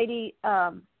had a lady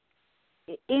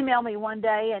email me one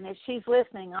day, and if she's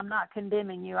listening, I'm not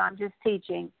condemning you, I'm just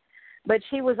teaching. But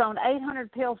she was on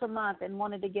 800 pills a month and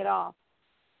wanted to get off.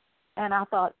 And I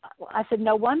said,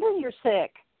 no wonder you're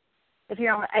sick if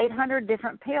you're on 800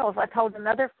 different pills. I told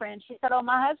another friend, she said, "Oh,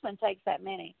 my husband takes that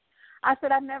many." I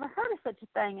said, "I've never heard of such a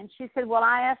thing." And she said, "Well,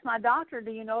 I asked my doctor,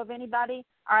 do you know of anybody?"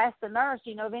 Or I asked the nurse,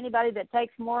 "Do you know of anybody that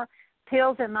takes more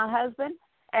pills than my husband?"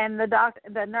 And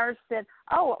the nurse said,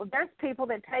 "Oh, there's people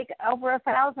that take over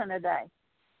 1,000 a day."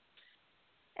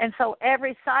 And so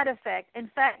every side effect, in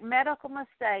fact, medical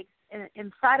mistakes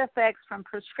and side effects from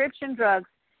prescription drugs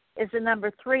is the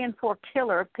number 3 and 4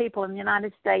 killer of people in the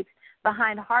United States,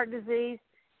 behind heart disease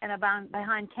and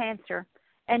behind cancer.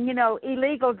 And,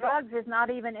 illegal drugs is not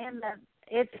even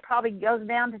it probably goes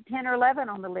down to 10 or 11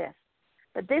 on the list.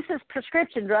 But this is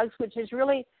prescription drugs, which is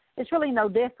really no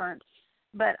different.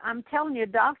 But I'm telling you,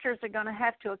 doctors are going to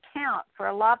have to account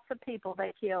for lots of people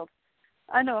they killed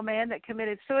I know a man that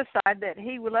committed suicide that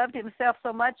he loved himself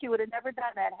so much he would have never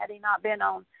done that had he not been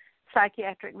on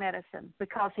psychiatric medicine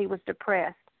because he was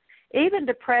depressed. Even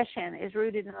depression is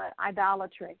rooted in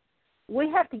idolatry. We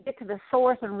have to get to the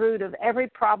source and root of every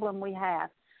problem we have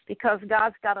because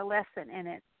God's got a lesson in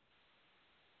it.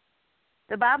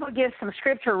 The Bible gives some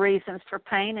scripture reasons for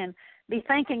pain, and be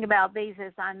thinking about these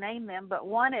as I name them, but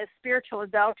one is spiritual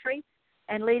adultery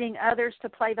and leading others to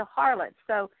play the harlot.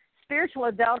 So spiritual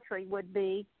adultery would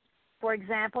be, for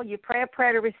example, you pray a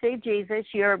prayer to receive Jesus,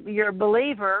 you're a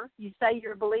believer, you say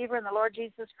you're a believer in the Lord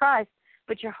Jesus Christ,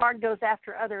 but your heart goes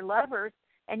after other lovers,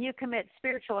 and you commit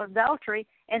spiritual adultery,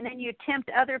 and then you tempt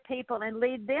other people and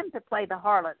lead them to play the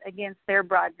harlot against their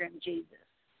bridegroom Jesus.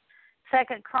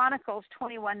 2 Chronicles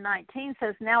 21:19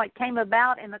 says, now it came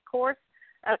about in the course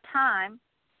of time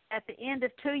at the end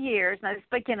of 2 years, now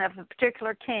speaking of a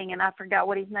particular king, and I forgot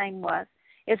what his name was,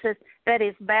 it says that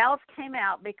his bowels came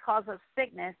out because of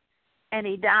sickness, and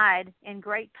he died in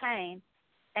great pain,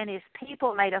 and his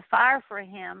people made a fire for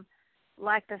him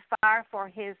like the fire for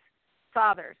his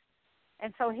fathers.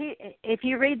 And so if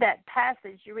you read that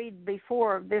passage, you read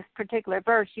before this particular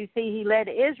verse, you see he led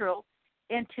Israel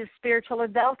into spiritual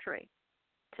adultery,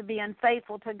 to be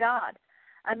unfaithful to God.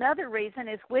 Another reason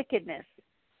is wickedness.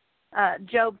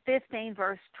 Job 15,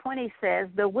 verse 20 says,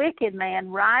 the wicked man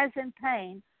writhes in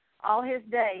pain all his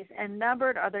days, and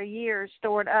numbered are the years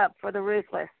stored up for the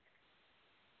ruthless.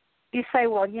 You say,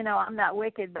 well, I'm not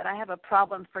wicked, but I have a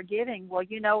problem forgiving. Well,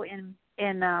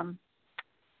 in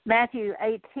Matthew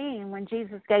 18, when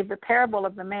Jesus gave the parable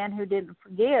of the man who didn't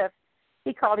forgive,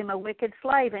 he called him a wicked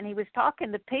slave, and he was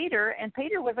talking to Peter, and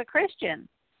Peter was a Christian.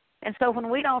 And so when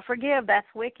we don't forgive,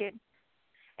 that's wicked.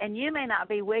 And you may not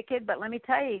be wicked, but let me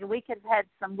tell you, we could have had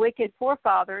some wicked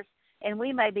forefathers, and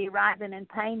we may be writhing in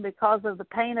pain because of the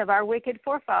pain of our wicked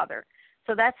forefather.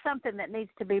 So that's something that needs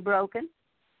to be broken.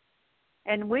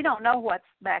 And we don't know what's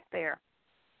back there.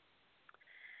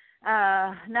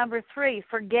 Number 3,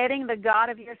 forgetting the God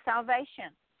of your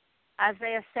salvation.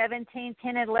 Isaiah 17:10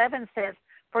 and 11 says,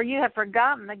 for you have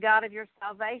forgotten the God of your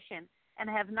salvation and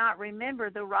have not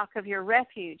remembered the rock of your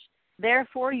refuge.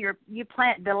 Therefore you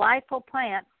plant delightful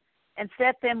plants and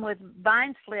set them with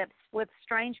vine slips with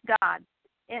strange gods.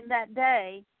 In that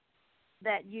day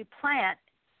that you plant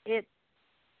it,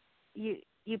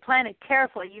 you plant it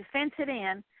carefully, you fence it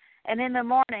in, and in the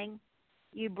morning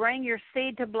you bring your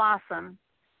seed to blossom,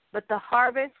 but the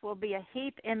harvest will be a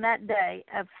heap in that day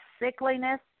of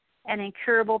sickliness and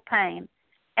incurable pain.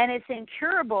 And it's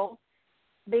incurable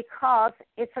because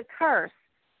it's a curse.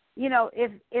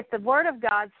 If the Word of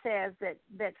God says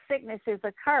that sickness is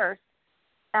a curse,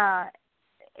 and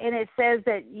it says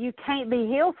that you can't be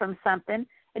healed from something,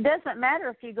 it doesn't matter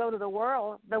if you go to the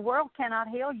world. The world cannot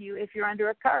heal you if you're under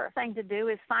a curse. The thing to do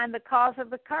is find the cause of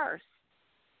the curse.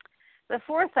 The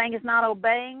fourth thing is not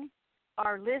obeying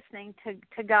or listening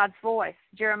to God's voice.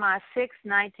 Jeremiah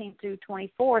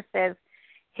 6:19-24 says,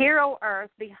 hear, O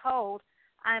earth, behold,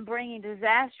 I am bringing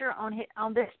disaster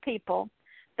on this people,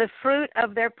 the fruit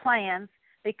of their plans,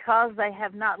 because they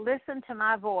have not listened to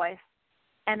my voice.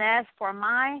 And as for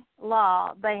my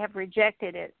law, they have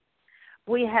rejected it.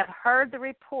 We have heard the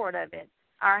report of it.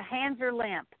 Our hands are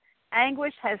limp.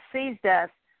 Anguish has seized us,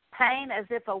 pain as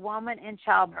if a woman in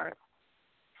childbirth.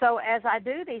 So as I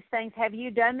do these things, have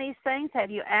you done these things? Have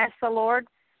you asked the Lord,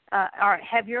 or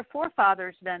have your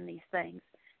forefathers done these things?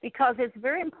 Because it's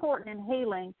very important in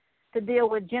healing to deal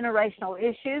with generational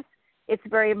issues. It's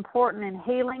very important in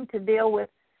healing to deal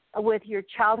with your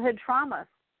childhood traumas,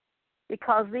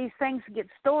 because these things get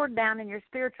stored down in your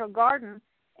spiritual garden,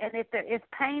 and if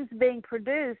pain's being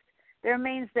produced, there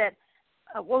means that,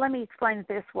 let me explain it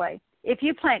this way. If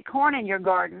you plant corn in your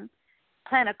garden,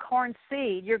 plant a corn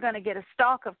seed, you're going to get a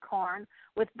stalk of corn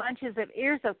with bunches of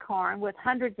ears of corn, with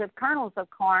hundreds of kernels of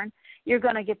corn. You're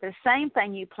going to get the same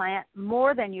thing you plant,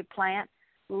 more than you plant,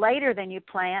 later than you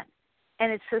plant,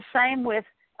 and it's the same with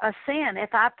a sin. If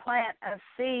I plant a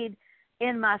seed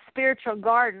in my spiritual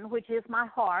garden, which is my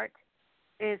heart,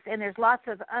 and there's lots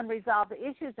of unresolved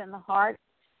issues in the heart,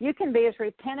 you can be as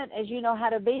repentant as you know how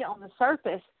to be on the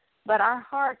surface, but our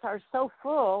hearts are so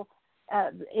full.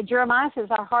 Jeremiah says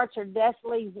our hearts are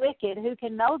desperately wicked. Who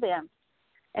can know them?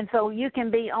 And so you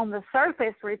can be on the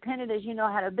surface repentant as you know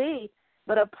how to be,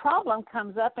 but a problem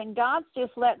comes up, and God's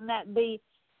just letting that be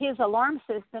his alarm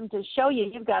system to show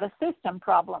you've got a system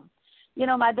problem.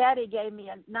 My daddy gave me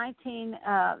of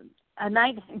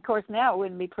course now it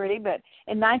wouldn't be pretty, but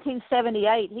in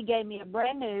 1978 he gave me a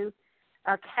brand new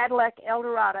Cadillac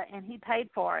Eldorado, and he paid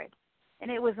for it.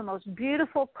 And it was the most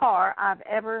beautiful car I've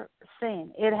ever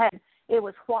seen. It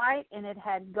was white, and it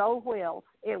had gold wheels.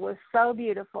 It was so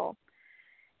beautiful.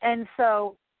 And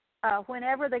so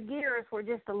whenever the gears were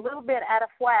just a little bit out of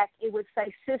whack, it would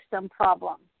say system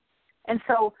problem. And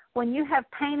so when you have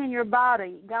pain in your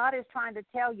body, God is trying to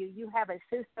tell you you have a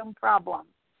system problem.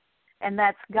 And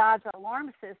that's God's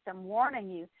alarm system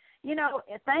warning you. You know,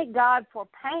 thank God for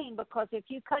pain, because if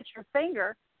you cut your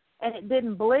finger and it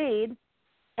didn't bleed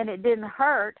and it didn't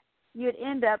hurt, you'd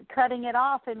end up cutting it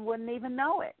off and wouldn't even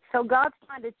know it. So God's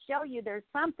trying to show you there's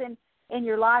something in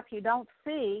your life you don't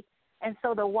see. And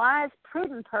so the wise,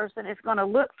 prudent person is going to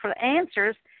look for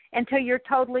answers until you're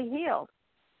totally healed.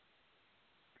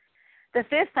 The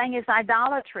fifth thing is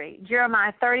idolatry.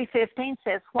 Jeremiah 30:15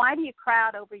 says, "Why do you cry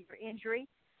out over your injury?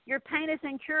 Your pain is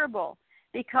incurable,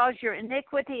 because your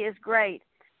iniquity is great,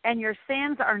 and your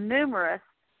sins are numerous.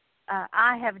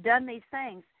 I have done these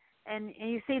things." And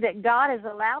you see that God has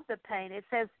allowed the pain. It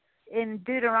says in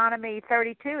Deuteronomy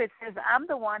 32, it says, "I'm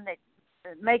the one that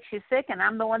makes you sick, and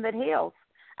I'm the one that heals.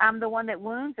 I'm the one that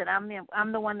wounds, and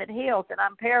I'm the one that heals." And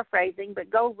I'm paraphrasing, but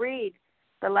go read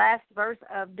the last verse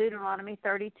of Deuteronomy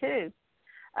 32.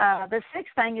 The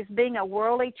sixth thing is being a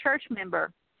worldly church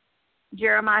member.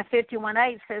 Jeremiah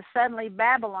 51:8 says, "Suddenly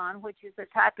Babylon," which is the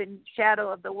type and shadow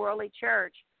of the worldly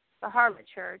church, the harlot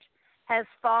church, "has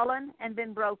fallen and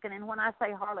been broken." And when I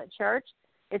say harlot church,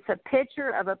 it's a picture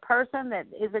of a person that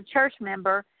is a church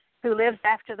member who lives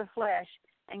after the flesh.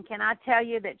 And can I tell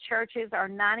you that churches are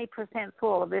 90%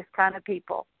 full of this kind of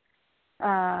people?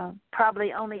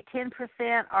 Probably only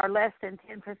 10% or less than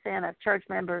 10% of church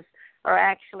members are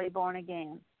actually born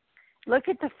again. Look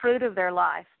at the fruit of their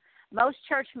life. Most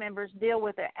church members deal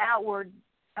with their outward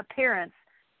appearance,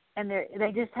 and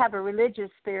they just have a religious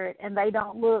spirit, and they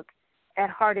don't look at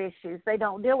heart issues. They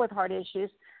don't deal with heart issues.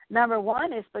 Number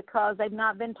one is because they've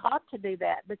not been taught to do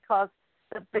that, because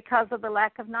of the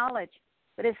lack of knowledge.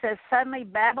 But it says, "Suddenly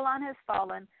Babylon has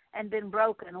fallen and been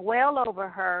broken. Wail over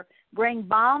her. Bring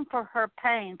balm for her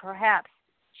pain. Perhaps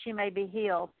she may be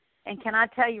healed." And can I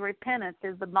tell you, repentance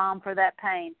is the balm for that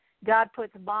pain. God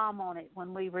puts balm on it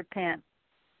when we repent.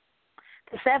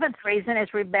 The seventh reason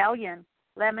is rebellion.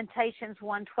 Lamentations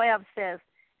 1:12 says,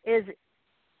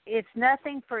 "It's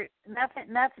nothing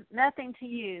to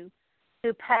you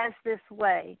to pass this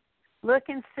way. Look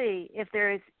and see if there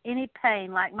is any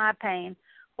pain like my pain,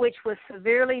 which was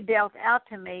severely dealt out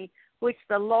to me, which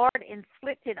the Lord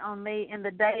inflicted on me in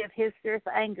the day of his fierce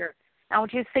anger." I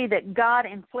want you to see that God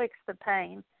inflicts the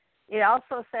pain. It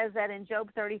also says that in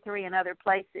Job 33 and other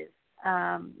places.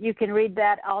 You can read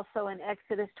that also in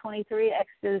Exodus 23,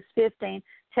 Exodus 15,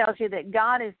 tells you that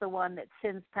God is the one that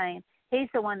sends pain.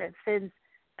 He's the one that sends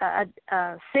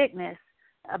sickness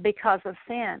because of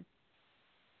sin.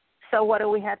 So what do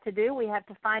we have to do? We have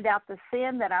to find out the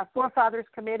sin that our forefathers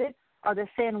committed or the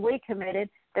sin we committed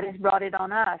that has brought it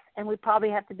on us. And we probably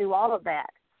have to do all of that.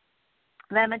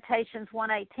 Lamentations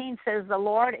 1:18 says, "The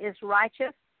Lord is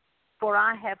righteous, for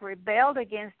I have rebelled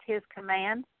against his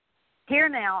command. Hear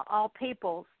now, all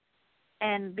peoples,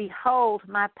 and behold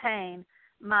my pain.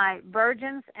 My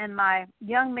virgins and my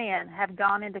young men have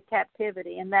gone into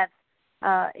captivity." And that's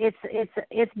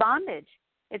it's bondage.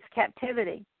 It's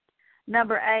captivity.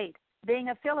 Number 8, being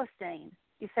a Philistine.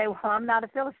 You say, "Well, I'm not a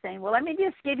Philistine." Well, let me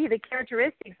just give you the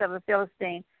characteristics of a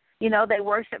Philistine. You know, they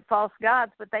worship false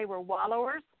gods, but they were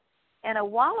wallowers. And a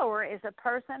wallower is a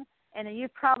person, and you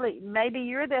maybe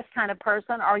you're this kind of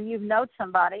person, or you've known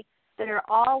somebody that are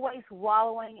always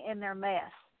wallowing in their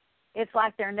mess. It's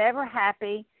like they're never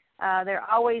happy. They're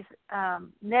always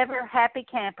never happy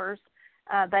campers.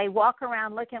 They walk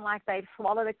around looking like they've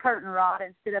swallowed a curtain rod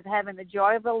instead of having the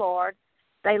joy of the Lord.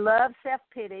 They love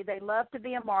self-pity. They love to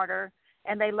be a martyr,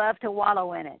 and they love to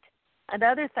wallow in it.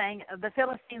 Another thing, the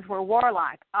Philistines were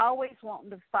warlike, always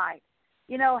wanting to fight.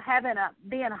 You know,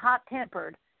 being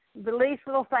hot-tempered, the least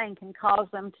little thing can cause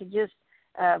them to just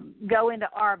go into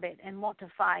orbit and want to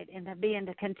fight and to be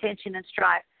into contention and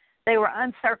strife. They were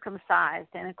uncircumcised,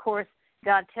 and of course,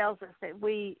 God tells us that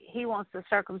He wants to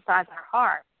circumcise our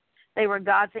heart. They were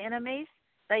God's enemies.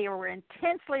 They were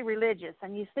intensely religious,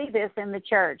 and you see this in the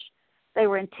church. They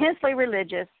were intensely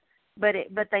religious, but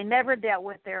they never dealt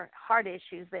with their heart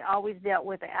issues. They always dealt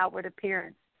with the outward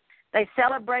appearance. They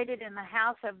celebrated in the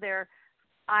house of their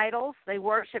idols. They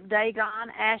worshiped Dagon,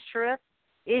 Ashtoreth,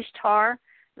 Ishtar,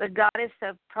 the goddess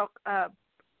of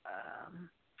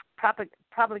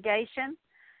propagation.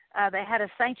 They had a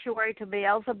sanctuary to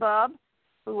Beelzebub,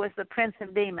 who was the prince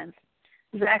of demons.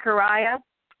 Zechariah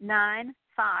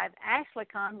 9:5,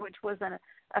 Ashkelon, which was a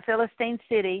Philistine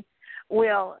city,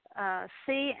 will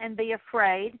see and be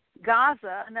afraid.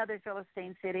 Gaza, another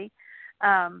Philistine city,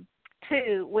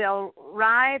 2, will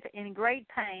writhe in great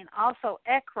pain. Also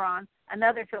Ekron,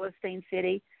 another Philistine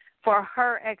city, for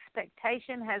her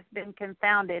expectation has been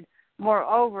confounded.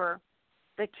 Moreover,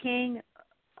 the king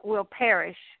will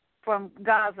perish from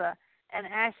Gaza, and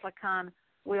Ashkelon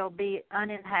will be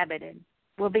inhabited.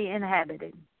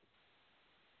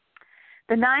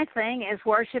 The ninth thing is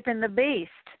worshiping the beast.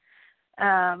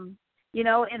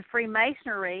 In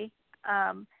Freemasonry,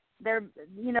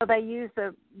 they use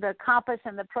the compass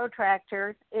and the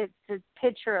protractor. It's a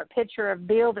picture of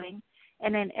building,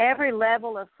 and in every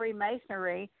level of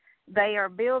Freemasonry, they are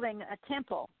building a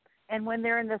temple. And when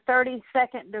they're in the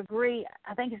 32nd degree,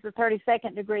 I think it's the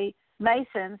 32nd degree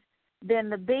Masons, then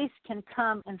the beast can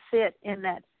come and sit in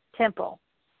that temple.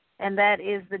 And that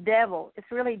is the devil.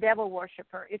 It's really devil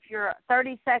worshiper. If you're a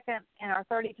 32nd and or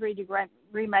 33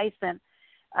 degree Mason,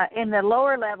 in the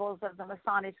lower levels of the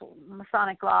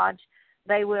Masonic Lodge,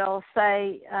 they will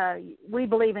say, we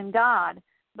believe in God.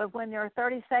 But when they're a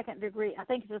 32nd degree, I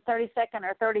think it's a 32nd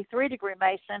or 33 degree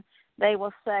Mason, they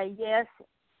will say, yes,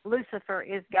 Lucifer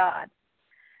is God.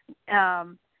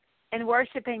 And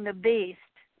worshiping the beast,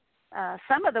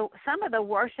 some of the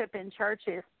worship in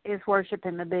churches is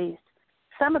worshiping the beast.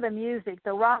 Some of the music,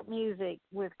 the rock music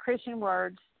with Christian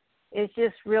words, is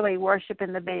just really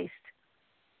worshiping the beast.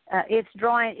 It's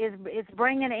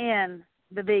bringing in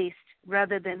the beast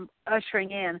rather than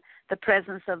ushering in the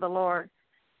presence of the Lord.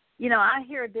 I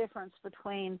hear a difference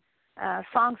between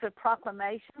songs of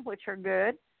proclamation, which are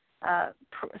good,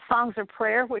 songs of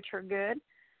prayer, which are good,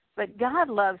 but God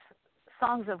loves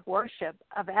songs of worship,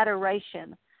 of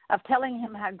adoration, of telling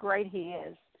him how great he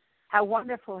is, how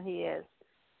wonderful he is.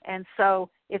 And so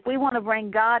if we want to bring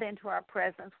God into our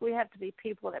presence, we have to be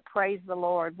people that praise the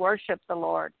Lord, worship the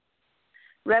Lord.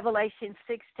 Revelation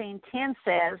 16:10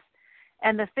 says,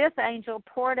 and the fifth angel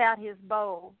poured out his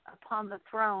bowl upon the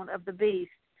throne of the beast.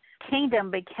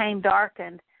 Kingdom became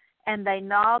darkened, and they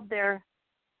gnawed their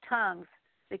tongues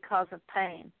because of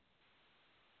pain.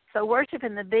 So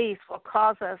worshiping the beast will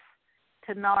cause us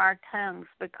to gnaw our tongues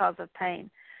because of pain.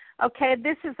 Okay,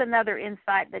 this is another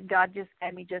insight that God just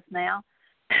gave me just now.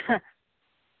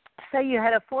 Say you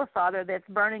had a forefather that's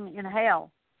burning in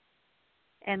hell,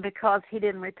 and because he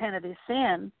didn't repent of his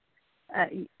sin,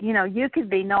 you could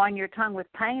be gnawing your tongue with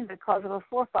pain because of a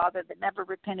forefather that never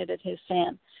repented of his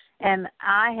sin. And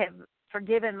I have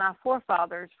forgiven my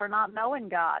forefathers for not knowing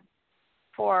God,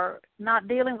 for not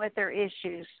dealing with their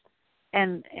issues.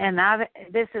 And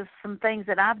this is some things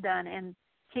that I've done in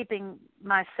keeping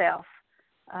myself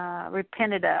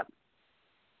repented of.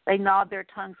 They gnawed their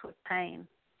tongues with pain.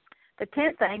 The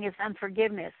 10th thing is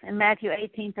unforgiveness. In Matthew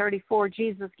 18:34,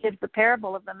 Jesus gives the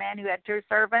parable of the man who had two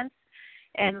servants,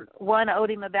 and one owed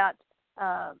him about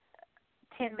 $10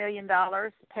 million,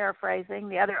 paraphrasing.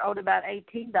 The other owed about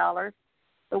 $18.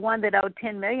 The one that owed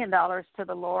 $10 million to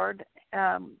the Lord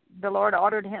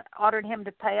ordered him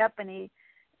to pay up,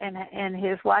 and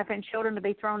his wife and children to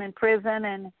be thrown in prison.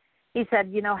 And he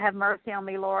said, have mercy on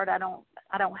me, Lord. I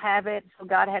don't have it. So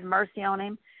God had mercy on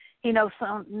him. He no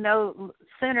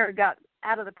sooner got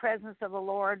out of the presence of the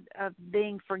Lord of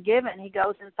being forgiven, he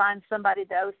goes and finds somebody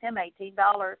that owes him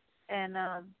 $18. And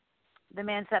the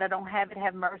man said, I don't have it,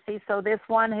 have mercy. So this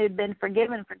one who'd been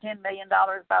forgiven for $10 million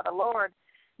by the Lord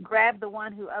grabbed the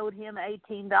one who owed him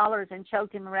 $18 and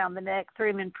choked him around the neck, threw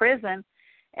him in prison.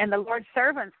 And the Lord's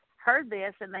servants heard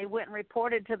this, and they went and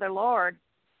reported to the Lord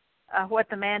what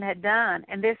the man had done.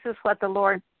 And this is what the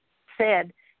Lord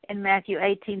said in Matthew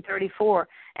 18:34.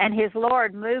 And his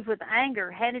Lord, moved with anger,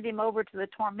 handed him over to the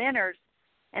tormentors,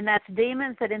 and that's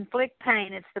demons that inflict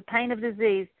pain. It's the pain of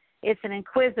disease. It's an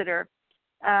inquisitor.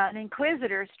 An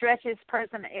inquisitor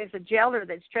is a jailer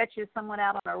that stretches someone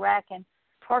out on a rack and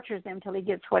tortures them till he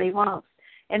gets what he wants.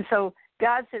 And so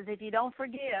God says, if you don't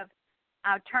forgive,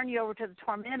 I'll turn you over to the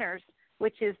tormentors,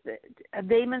 which is the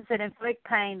demons that inflict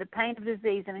pain, the pain of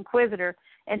disease, an inquisitor,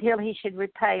 until he should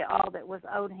repay all that was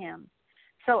owed him.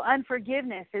 So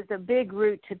unforgiveness is a big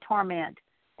root to torment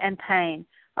and pain.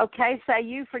 Okay, say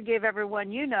you forgive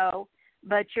everyone you know,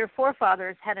 but your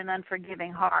forefathers had an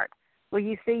unforgiving heart. Well,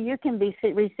 you see, you can be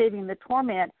receiving the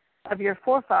torment of your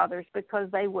forefathers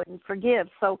because they wouldn't forgive.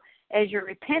 So as you're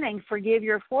repenting, forgive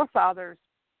your forefathers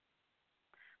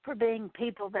for being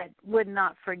people that would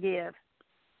not forgive.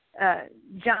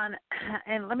 John,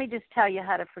 and let me just tell you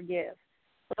how to forgive.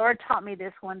 The Lord taught me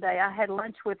this one day. I had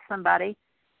lunch with somebody,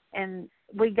 and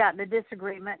we got in a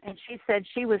disagreement, and she said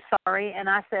she was sorry, and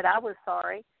I said I was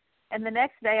sorry. And the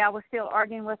next day I was still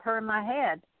arguing with her in my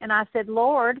head. And I said,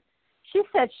 Lord, she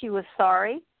said she was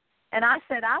sorry. And I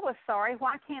said, I was sorry.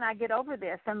 Why can't I get over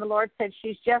this? And the Lord said,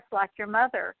 she's just like your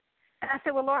mother. And I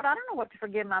said, well, Lord, I don't know what to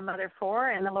forgive my mother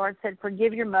for. And the Lord said,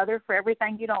 forgive your mother for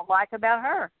everything you don't like about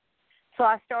her. So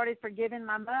I started forgiving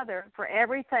my mother for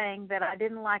everything that I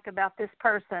didn't like about this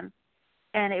person,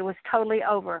 and it was totally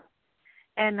over.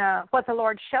 And what the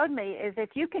Lord showed me is if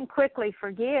you can quickly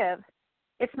forgive,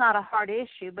 it's not a hard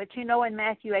issue. But you know, in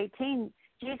Matthew 18,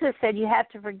 Jesus said you have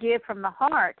to forgive from the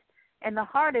heart. And the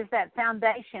heart is that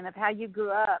foundation of how you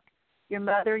grew up, your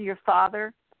mother, your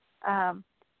father.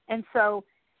 And so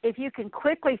if you can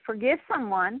quickly forgive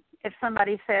someone, if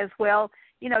somebody says, well,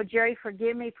 you know, Jerry,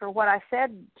 forgive me for what I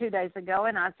said 2 days ago.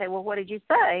 And I say, well, what did you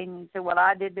say? And you say, well,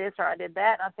 I did this or I did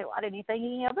that. And I say, well, I didn't think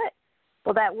any of it.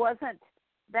 Well, that wasn't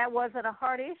a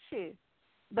hard issue.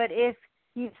 But if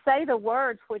you say the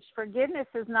words, which forgiveness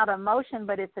is not a motion,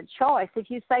 but it's a choice.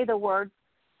 If you say the words,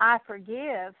 I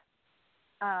forgive,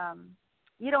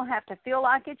 you don't have to feel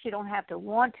like it. You don't have to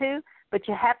want to, but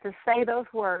you have to say those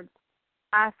words,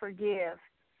 I forgive.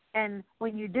 And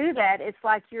when you do that, it's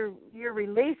like you're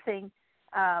releasing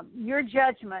your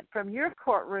judgment from your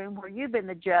courtroom where you've been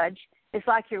the judge. It's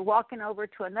like you're walking over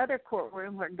to another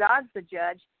courtroom where God's the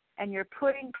judge, and you're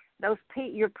putting the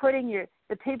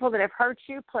people that have hurt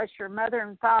you, plus your mother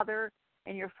and father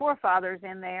and your forefathers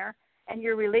in there, and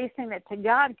you're releasing it to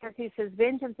God because He says,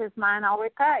 "Vengeance is mine; I'll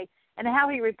repay." And how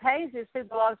He repays is through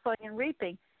the law of sowing and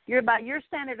reaping. By your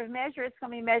standard of measure, it's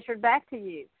going to be measured back to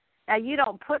you. Now, you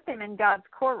don't put them in God's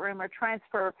courtroom or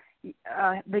transfer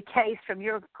the case from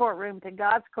your courtroom to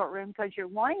God's courtroom because you're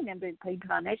wanting them to be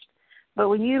punished. But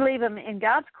when you leave them in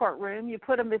God's courtroom, you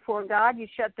put them before God, you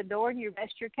shut the door, and you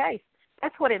rest your case.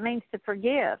 That's what it means to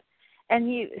forgive.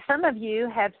 And some of you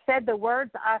have said the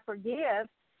words, I forgive,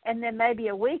 and then maybe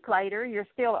a week later, you're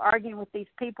still arguing with these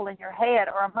people in your head,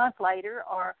 or a month later,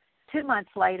 or 2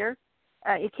 months later.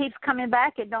 It keeps coming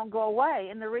back. It don't go away.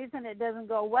 And the reason it doesn't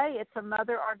go away, it's a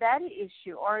mother or daddy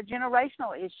issue or a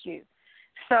generational issue.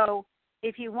 So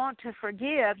if you want to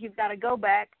forgive, you've got to go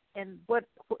back and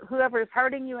whoever is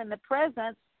hurting you in the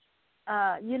present,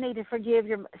 you need to forgive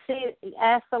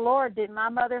ask the Lord, did my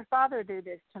mother and father do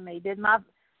this to me? Did my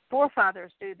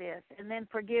forefathers do this? And then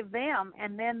forgive them,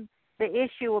 and then the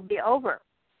issue will be over.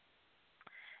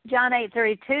 John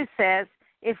 8:32 says,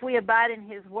 if we abide in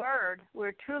His word,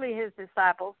 we're truly His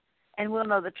disciples, and we'll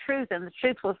know the truth, and the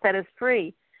truth will set us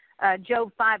free.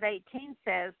 Job 5:18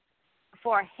 says,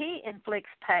 for He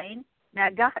inflicts pain, now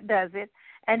God does it,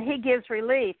 and He gives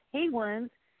relief. He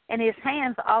wounds, and His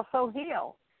hands also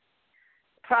heal.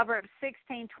 Proverbs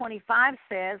 16:25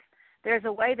 says, there's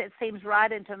a way that seems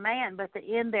right unto man, but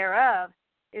the end thereof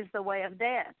is the way of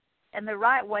death. And the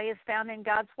right way is found in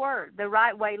God's word. The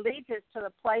right way leads us to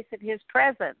the place of His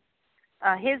presence.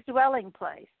 His dwelling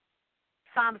place.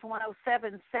 Psalms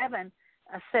 107:7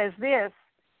 says this.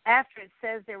 After it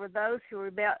says there were those who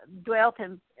dwelt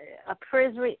in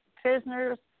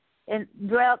prisoners, and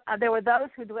there were those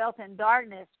who dwelt in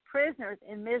darkness, prisoners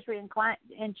in misery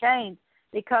and chains,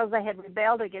 because they had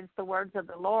rebelled against the words of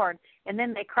the Lord. And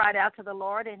then they cried out to the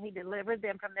Lord, and He delivered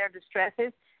them from their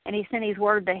distresses, and He sent His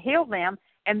word to heal them.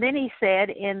 And then He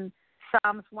said in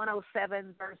Psalms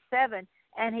 107:7,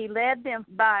 and He led them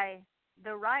by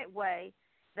the right way,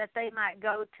 that they might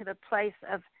go to the place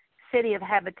of city of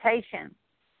habitation,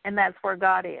 and that's where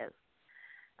God is.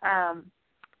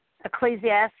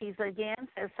 Ecclesiastes again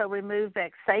says, so remove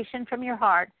vexation from your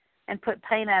heart and put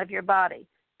pain out of your body.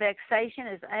 Vexation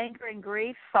is anger and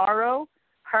grief, sorrow,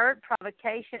 hurt,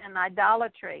 provocation, and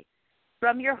idolatry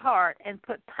from your heart, and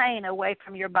put pain away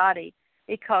from your body,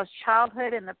 because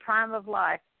childhood and the prime of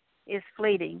life is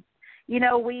fleeting. You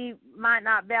know, we might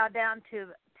not bow down to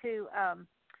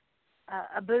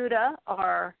a Buddha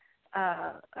or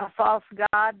a false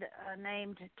god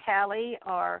named Kali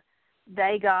or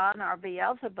Dagon or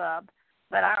Beelzebub,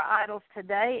 but our idols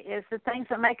today is the things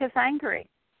that make us angry.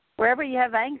 Wherever you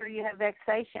have anger, you have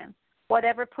vexation.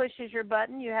 Whatever pushes your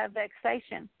button, you have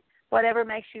vexation. Whatever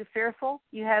makes you fearful,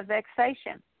 you have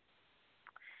vexation.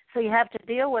 So you have to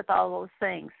deal with all those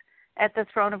things at the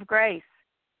throne of grace.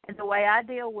 And the way I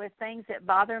deal with things that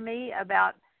bother me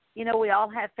about, you know, we all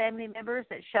have family members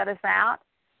that shut us out,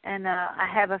 and I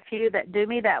have a few that do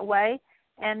me that way.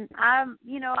 And I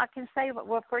can say,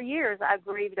 well, for years I've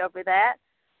grieved over that.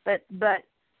 But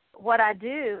what I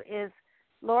do is,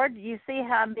 Lord, you see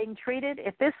how I'm being treated?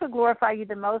 If this will glorify you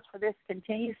the most for this to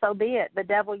continue, so be it. The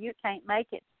devil, you can't make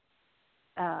it.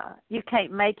 You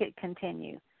can't make it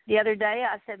continue. The other day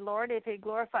I said, Lord, if it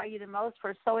glorify you the most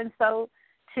for so-and-so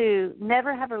to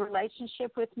never have a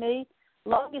relationship with me,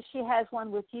 long as she has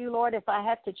one with you, Lord, if I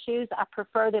have to choose, I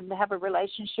prefer them to have a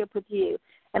relationship with you.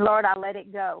 And, Lord, I let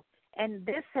it go. And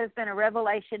this has been a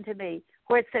revelation to me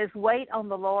where it says wait on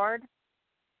the Lord.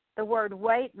 The word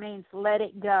wait means let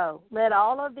it go. Let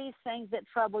all of these things that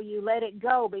trouble you, let it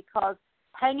go, because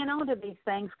hanging on to these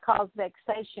things cause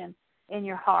vexation in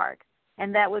your heart,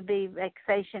 and that would be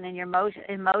vexation in your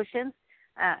emotions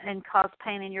and cause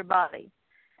pain in your body.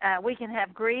 We can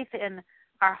have grief in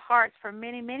our hearts for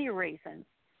many, many reasons.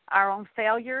 Our own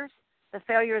failures, the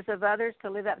failures of others to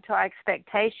live up to our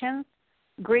expectations,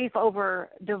 grief over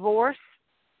divorce,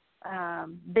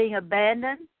 being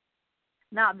abandoned,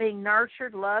 not being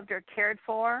nurtured, loved, or cared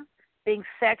for, being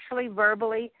sexually,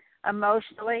 verbally,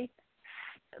 emotionally,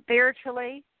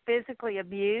 spiritually, physically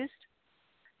abused,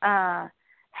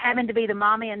 having to be the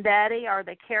mommy and daddy or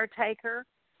the caretaker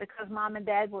because mom and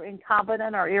dad were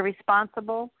incompetent or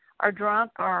irresponsible or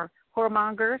drunk or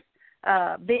whoremongers,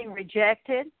 being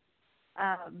rejected,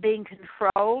 being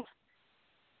controlled,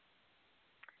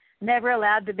 never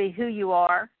allowed to be who you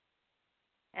are.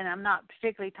 And I'm not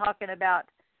particularly talking about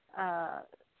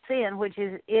sin, which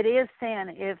is, it is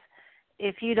sin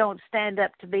if you don't stand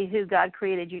up to be who God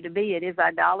created you to be. It is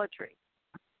idolatry.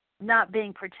 Not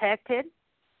being protected.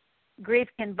 Grief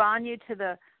can bond you to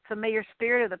the familiar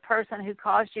spirit of the person who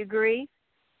caused you grief.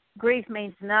 Grief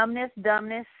means numbness,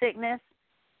 dumbness, sickness,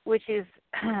 which is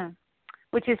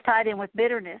tied in with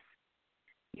bitterness.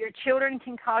 Your children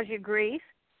can cause you grief.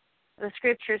 The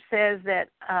scripture says that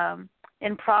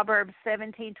in Proverbs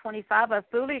 17:25, a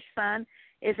foolish son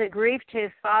is a grief to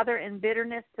his father and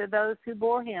bitterness to those who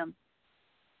bore him.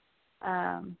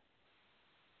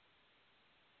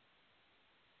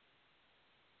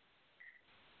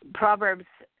 Proverbs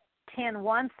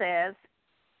 10:1 says,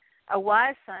 a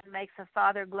wise son makes a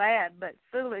father glad, but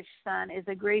foolish son is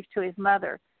a grief to his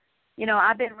mother. You know,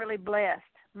 I've been really blessed.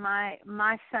 My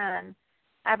son,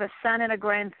 I have a son and a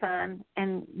grandson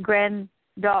and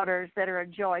granddaughters that are a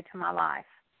joy to my life.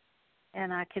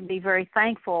 And I can be very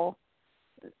thankful.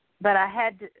 But I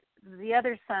had the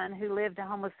other son who lived a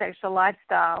homosexual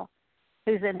lifestyle,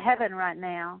 who's in heaven right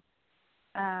now.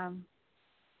 I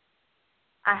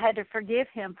had to forgive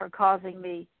him for causing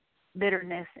me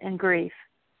bitterness and grief.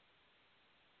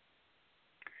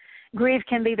 Grief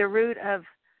can be the root of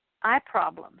eye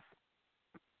problems.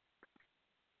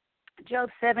 Job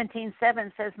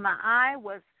 17:7 says, my eye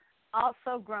was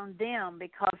also grown dim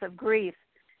because of grief,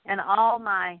 and all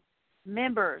my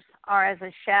members are as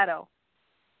a shadow.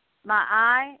 My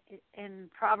eye, in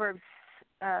Proverbs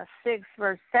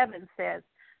 6:7 says,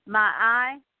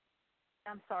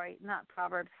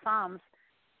 Psalms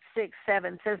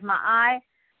 6:7 says, my eye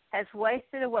has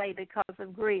wasted away because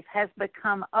of grief, has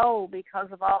become old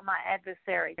because of all my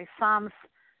adversaries. Psalms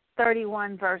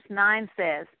 31:9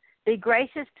 says, be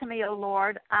gracious to me, O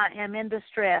Lord, I am in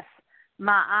distress.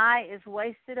 My eye is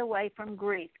wasted away from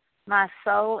grief, my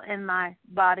soul and my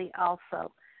body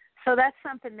also. So that's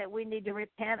something that we need to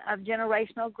repent of,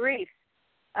 generational grief.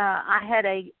 I had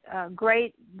a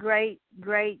great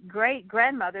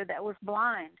grandmother that was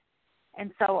blind.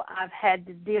 And so I've had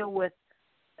to deal with,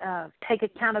 take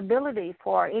accountability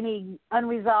for any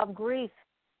unresolved grief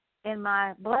in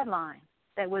my bloodline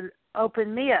that would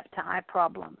open me up to eye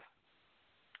problems.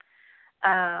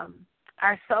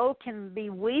 Our soul can be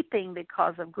weeping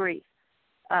because of grief.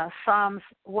 Psalms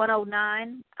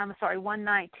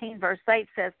 119 verse 8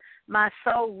 says, my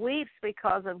soul weeps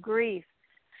because of grief.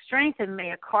 Strengthen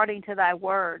me according to thy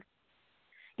word.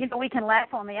 You know, we can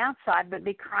laugh on the outside but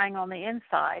be crying on the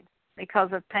inside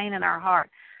because of pain in our heart.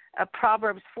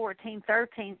 Proverbs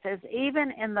 14:13 says,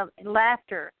 even in the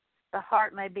laughter the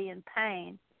heart may be in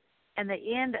pain, and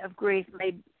the end of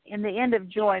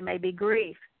joy may be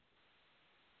grief.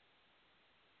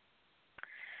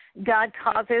 God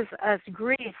causes us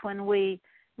grief when we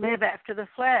live after the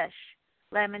flesh.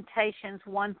 Lamentations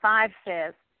 1:5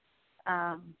 says,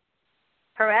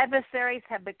 her adversaries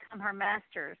have become her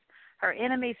masters. Her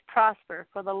enemies prosper,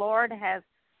 for the Lord has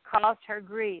caused her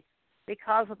grief.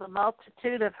 Because of the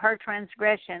multitude of her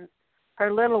transgressions,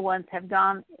 her little ones have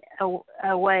gone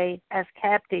away as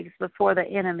captives before the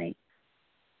enemy.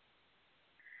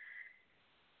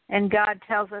 And God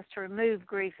tells us to remove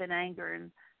grief and anger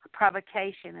and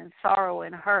provocation and sorrow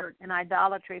and hurt and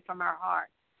idolatry from our heart.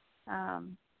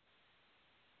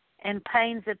 And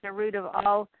pain's at the root of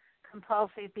all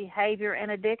compulsive behavior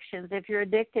and addictions. If you're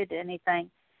addicted to anything,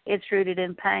 it's rooted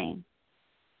in pain.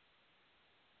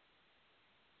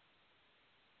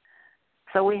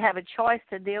 So we have a choice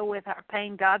to deal with our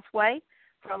pain God's way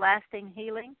for a lasting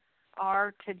healing,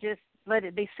 or to just let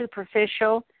it be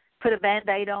superficial, put a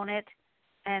Band-Aid on it,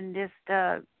 and just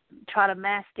try to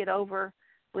mask it over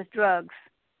with drugs.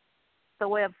 The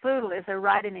way of a fool is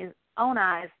right in his own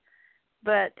eyes,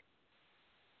 but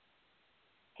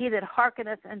he that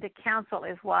hearkeneth unto counsel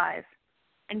is wise.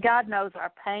 And God knows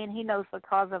our pain. He knows the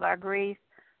cause of our grief.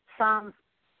 Psalms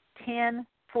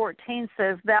 14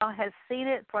 says, Thou hast seen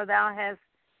it, for thou hast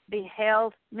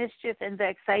beheld mischief and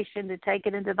vexation to take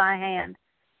it into thy hand.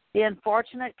 The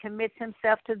unfortunate commits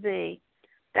himself to thee.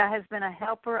 Thou hast been a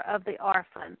helper of the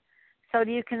orphan. So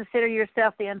do you consider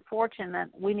yourself the unfortunate?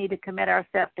 We need to commit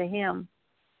ourselves to him.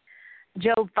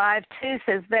 Job 5:2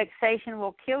 says, Vexation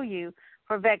will kill you,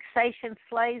 for vexation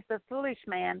slays the foolish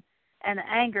man, and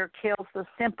anger kills the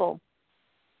simple.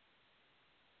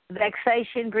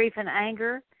 Vexation, grief, and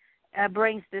anger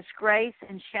brings disgrace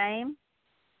and shame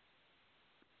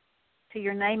to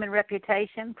your name and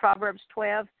reputation. Proverbs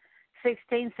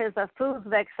 12:16 says, A fool's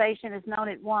vexation is known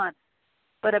at once,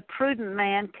 but a prudent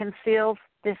man conceals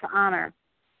dishonor.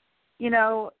 You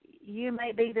know, you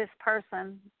may be this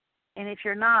person, and if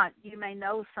you're not, you may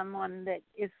know someone that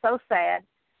is so sad,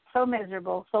 so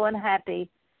miserable, so unhappy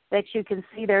that you can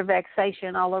see their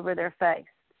vexation all over their face.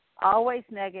 Always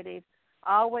negative,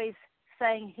 always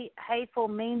saying hateful,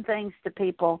 mean things to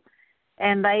people,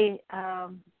 and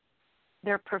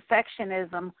their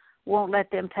perfectionism won't let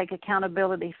them take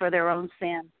accountability for their own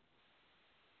sin.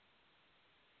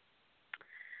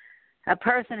 A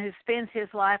person who spends his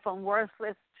life on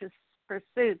worthless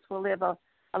pursuits will live a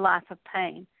life of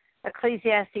pain.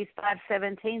 Ecclesiastes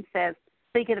 5:17 says,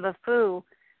 speaking of a fool,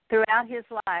 throughout his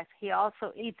life he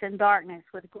also eats in darkness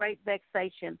with great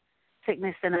vexation,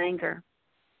 sickness, and anger.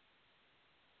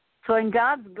 So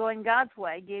going God's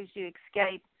way gives you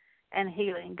escape and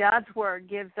healing. God's word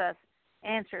gives us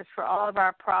answers for all of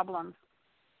our problems.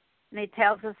 And he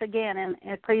tells us again in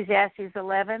Ecclesiastes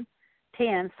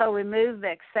 11:10, so remove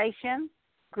vexation,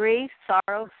 grief,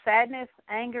 sorrow, sadness,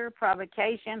 anger,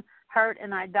 provocation, hurt,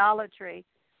 and idolatry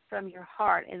from your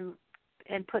heart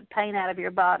and put pain out of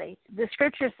your body. The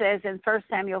scripture says in 1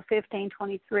 Samuel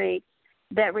 15:23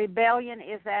 that rebellion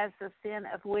is as the sin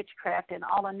of witchcraft and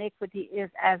all iniquity is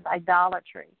as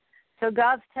idolatry. So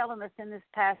God's telling us in this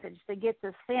passage to get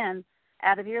the sin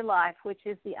out of your life, which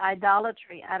is the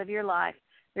idolatry out of your life.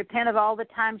 Repent of all the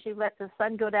times you let the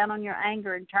sun go down on your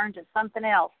anger and turn to something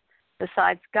else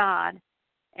besides God,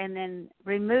 and then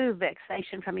remove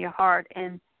vexation from your heart,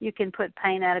 and you can put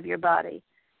pain out of your body.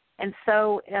 And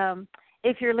so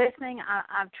if you're listening,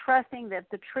 I'm trusting that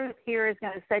the truth here is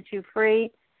going to set you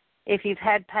free if you've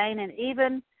had pain, and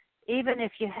even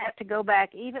if you have to go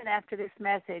back, even after this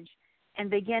message, and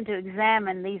begin to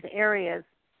examine these areas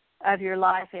of your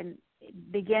life and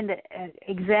begin to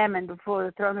examine before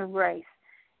the throne of grace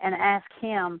and ask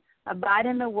him, abide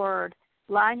in the word,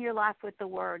 line your life with the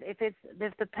word. If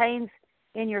the pain's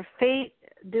in your feet,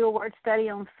 do a word study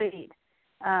on feet.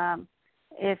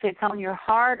 If it's on your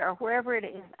heart or wherever it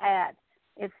is at,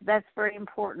 that's very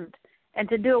important. And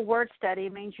to do a word study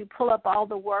means you pull up all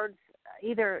the words.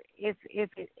 Either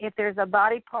if there's a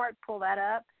body part, pull that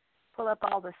up. Pull up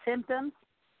all the symptoms.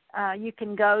 You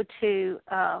can go to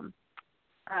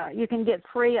you can get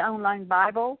free online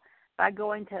Bible by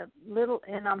going to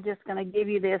and I'm just going to give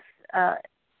you this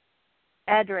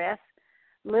address,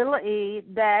 SWORD.com,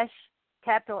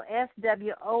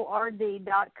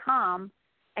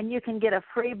 and you can get a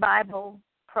free Bible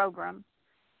program.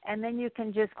 And then you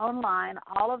can just online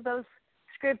all of those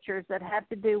scriptures that have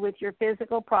to do with your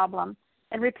physical problem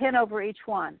and repent over each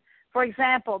one. For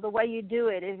example, the way you do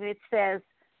it is it says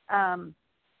a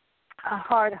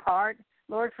hard heart.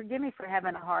 Lord, forgive me for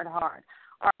having a hard heart.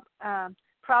 Or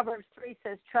Proverbs 3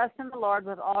 says, trust in the Lord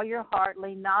with all your heart.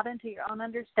 Lean not into your own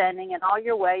understanding. In all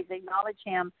your ways acknowledge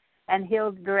him, and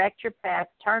he'll direct your path.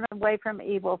 Turn away from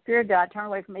evil. Fear God. Turn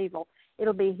away from evil.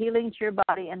 It'll be healing to your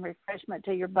body and refreshment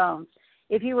to your bones.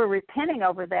 If you were repenting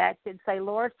over that, you'd say,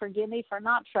 Lord, forgive me for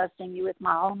not trusting you with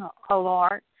my own whole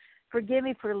heart. Forgive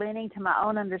me for leaning to my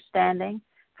own understanding.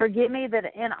 Forgive me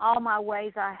that in all my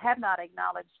ways I have not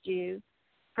acknowledged you.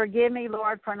 Forgive me,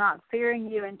 Lord, for not fearing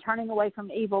you and turning away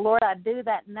from evil. Lord, I do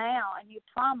that now, and you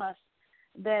promise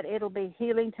that it'll be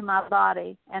healing to my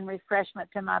body and refreshment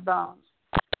to my bones.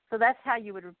 So that's how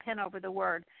you would repent over the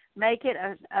word. Make it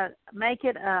a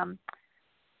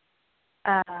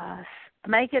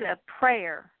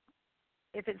prayer.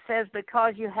 If it says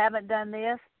because you haven't done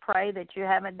this, pray that you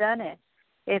haven't done it.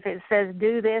 If it says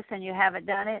do this and you haven't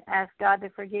done it, ask God to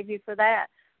forgive you for that.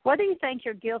 Whether you think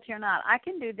you're guilty or not, I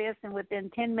can do this, and within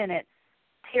 10 minutes,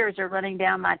 tears are running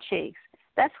down my cheeks.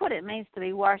 That's what it means to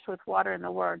be washed with water in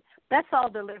the Word. That's all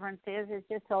deliverance is. It's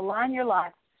just to align your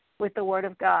life with the Word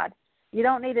of God. You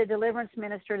don't need a deliverance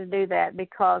minister to do that,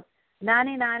 because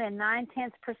 99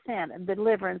 9/10% of the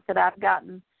deliverance that I've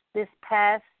gotten this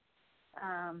past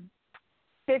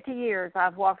 50 years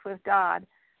I've walked with God,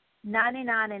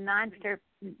 99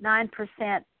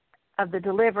 9% of the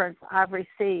deliverance I've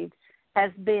received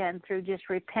has been through just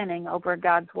repenting over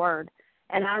God's word.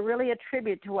 And I really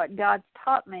attribute to what God's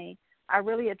taught me. I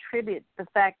really attribute the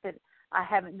fact that I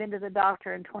haven't been to the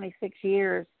doctor in 26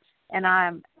 years and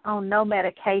I'm on no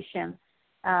medication.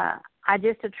 I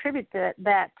just attribute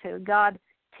that to God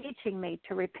teaching me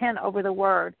to repent over the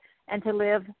Word and to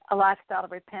live a lifestyle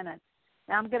of repentance.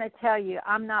 Now, I'm going to tell you,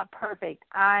 I'm not perfect.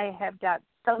 I have got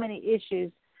so many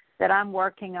issues that I'm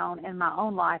working on in my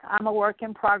own life. I'm a work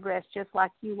in progress just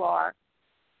like you are.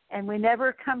 And we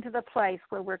never come to the place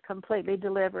where we're completely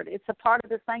delivered. It's a part of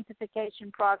the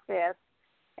sanctification process.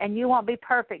 And you won't be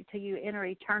perfect till you enter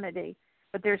eternity.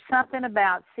 But there's something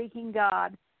about seeking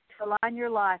God to align your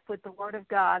life with the Word of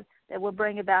God that will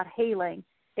bring about healing.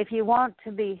 If you want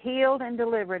to be healed and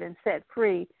delivered and set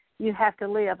free, you have to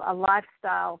live a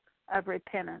lifestyle of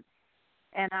repentance.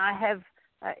 And I have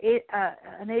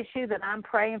an issue that I'm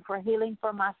praying for healing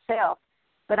for myself.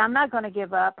 But I'm not going to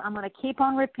give up. I'm going to keep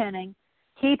on repenting,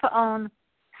 keep on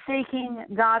seeking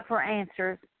God for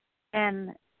answers.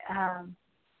 And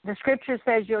the Scripture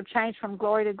says you'll change from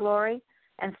glory to glory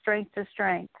and strength to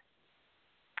strength.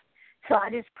 So I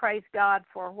just praise God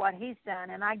for what He's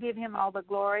done, and I give Him all the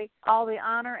glory, all the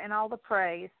honor, and all the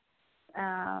praise.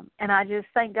 And I just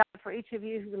thank God for each of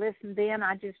you who listened in.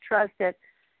 I just trust that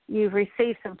you've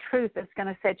received some truth that's going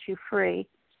to set you free,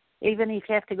 even if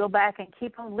you have to go back and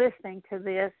keep on listening to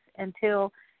this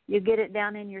until you get it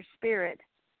down in your spirit,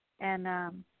 and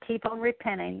keep on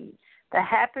repenting.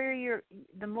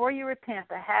 The more you repent,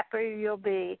 the happier you'll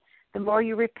be. The more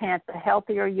you repent, the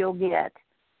healthier you'll get.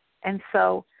 And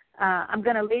so I'm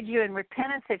going to lead you in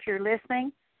repentance if you're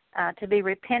listening, to be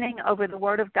repenting over the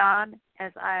Word of God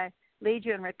as I lead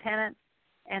you in repentance,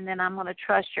 and then I'm going to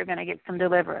trust you're going to get some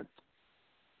deliverance.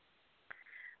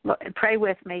 Pray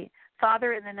with me.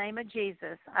 Father, in the name of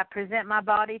Jesus, I present my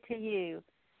body to you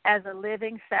as a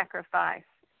living sacrifice.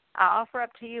 I offer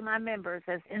up to you my members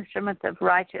as instruments of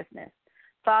righteousness.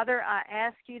 Father, I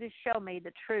ask you to show me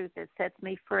the truth that sets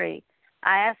me free.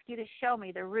 I ask you to show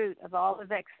me the root of all the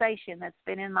vexation that's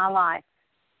been in my life.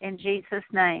 In Jesus'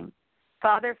 name.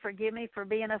 Father, forgive me for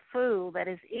being a fool that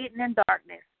is eaten in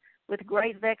darkness with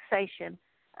great vexation,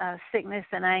 sickness,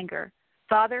 and anger.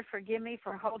 Father, forgive me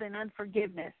for holding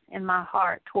unforgiveness in my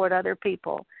heart toward other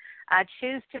people. I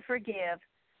choose to forgive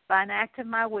by an act of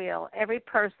my will every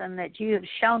person that you have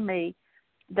shown me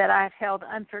that I have held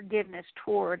unforgiveness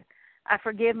toward. I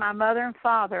forgive my mother and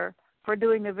father for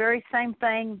doing the very same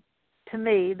thing to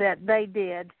me that they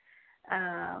did,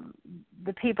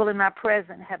 the people in my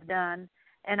present have done,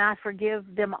 and I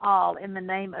forgive them all in the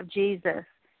name of Jesus.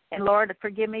 And Lord,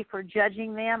 forgive me for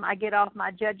judging them. I get off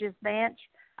my judge's bench.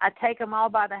 I take them all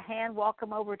by the hand, walk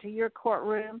them over to your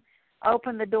courtroom,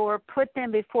 open the door, put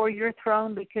them before your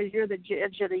throne because you're the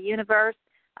judge of the universe.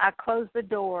 I close the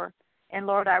door, and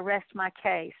Lord, I rest my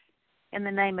case in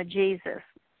the name of Jesus.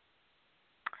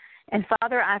 And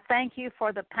Father, I thank you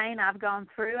for the pain I've gone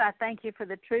through. I thank you for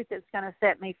the truth that's going to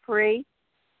set me free.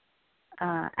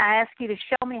 I ask you to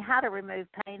show me how to remove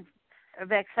pain or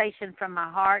vexation from my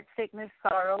heart, sickness,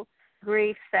 sorrow,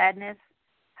 grief, sadness,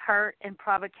 hurt, and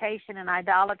provocation and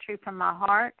idolatry from my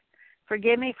heart.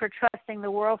 Forgive me for trusting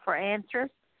the world for answers.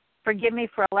 Forgive me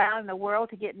for allowing the world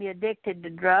to get me addicted to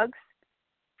drugs.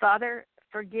 Father,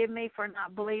 forgive me for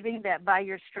not believing that by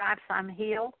your stripes I'm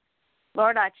healed.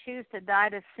 Lord, I choose to die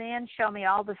to sin. Show me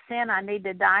all the sin I need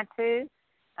to die to.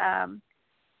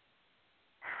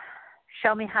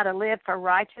 Show me how to live for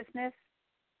righteousness.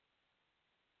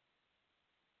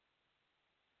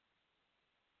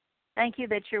 Thank you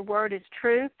that your word is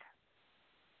truth.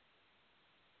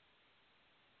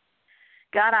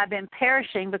 God, I've been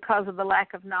perishing because of the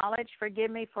lack of knowledge.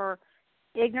 Forgive me for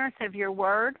ignorance of your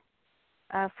word.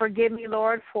 Forgive me,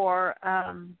 Lord, for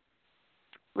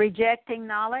rejecting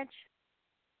knowledge.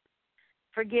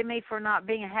 Forgive me for not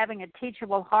having a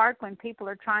teachable heart when people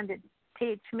are trying to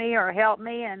teach me or help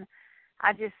me, and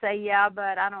I just say, yeah,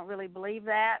 but I don't really believe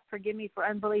that. Forgive me for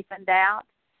unbelief and doubt.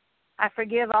 I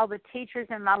forgive all the teachers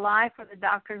in my life for the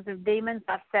doctrines of demons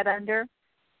I've sat under.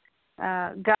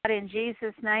 God, in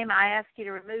Jesus' name, I ask you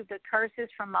to remove the curses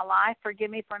from my life.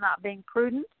 Forgive me for not being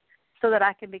prudent so that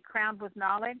I can be crowned with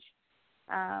knowledge.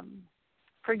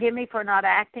 Forgive me for not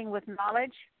acting with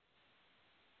knowledge.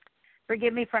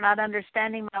 Forgive me for not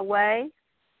understanding my way.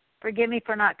 Forgive me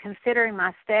for not considering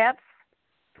my steps.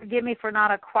 Forgive me for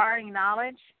not acquiring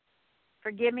knowledge.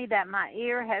 Forgive me that my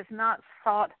ear has not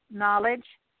sought knowledge.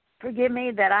 Forgive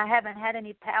me that I haven't had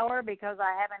any power because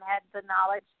I haven't had the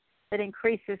knowledge that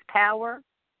increases power.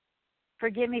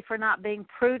 Forgive me for not being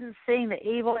prudent, seeing the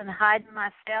evil and hiding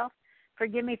myself.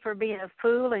 Forgive me for being a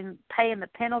fool and paying the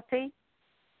penalty.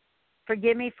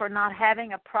 Forgive me for not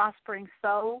having a prospering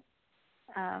soul.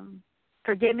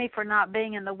 Forgive me for not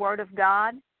being in the Word of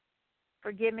God.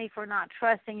 Forgive me for not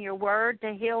trusting your Word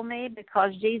to heal me,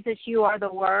 because, Jesus, you are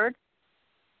the Word.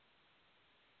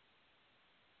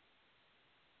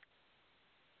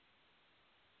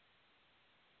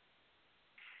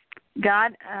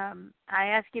 God, I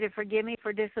ask you to forgive me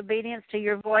for disobedience to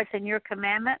your voice and your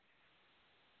commandments,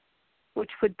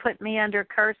 which would put me under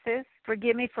curses.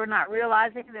 Forgive me for not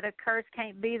realizing that a curse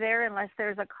can't be there unless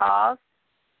there's a cause.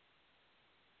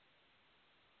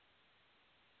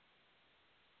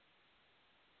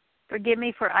 Forgive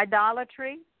me for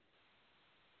idolatry.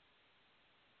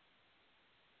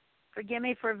 Forgive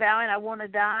me for vowing I want to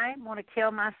die, want to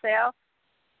kill myself,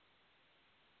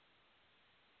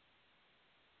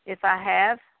 if I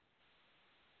have.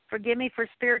 Forgive me for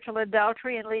spiritual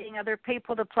adultery and leading other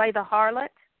people to play the harlot,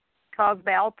 cause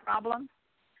bowel problems.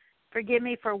 Forgive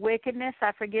me for wickedness.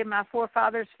 I forgive my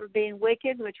forefathers for being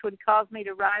wicked, which would cause me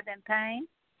to writhe in pain.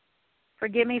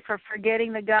 Forgive me for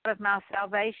forgetting the God of my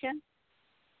salvation.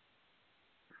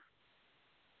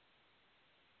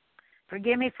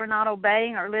 Forgive me for not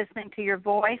obeying or listening to your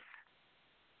voice.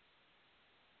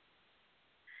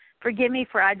 Forgive me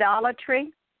for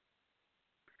idolatry,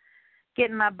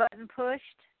 getting my button pushed,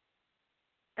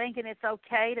 thinking it's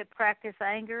okay to practice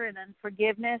anger and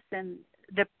unforgiveness and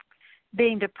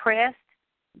being depressed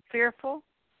and fearful.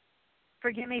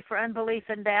 Forgive me for unbelief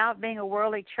and doubt, being a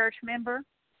worldly church member.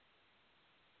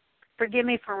 Forgive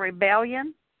me for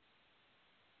rebellion.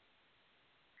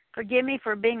 Forgive me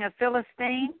for being a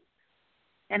Philistine.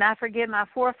 And I forgive my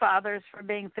forefathers for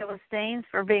being Philistines,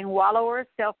 for being wallowers,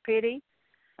 self-pity,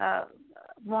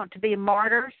 want to be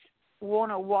martyrs,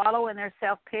 want to wallow in their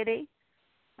self-pity,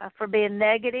 for being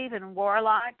negative and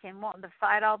warlike and wanting to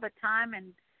fight all the time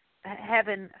and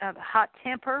having a hot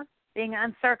temper, being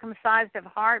uncircumcised of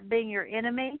heart, being your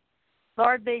enemy.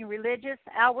 Lord, being religious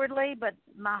outwardly, but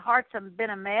my heart's been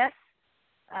a mess,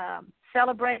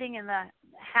 celebrating in the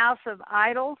house of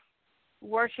idols,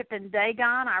 worshiping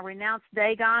Dagon. I renounce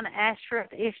Dagon,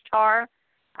 Ashtoreth, Ishtar.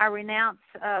 I renounce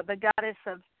the goddess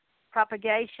of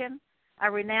propagation. I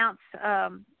renounce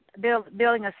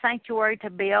building a sanctuary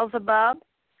to Beelzebub.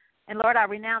 And, Lord, I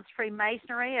renounce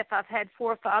Freemasonry if I've had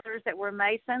forefathers that were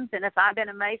Masons, and if I've been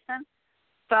a Mason.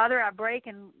 Father, I break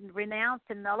and renounce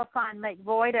and nullify and make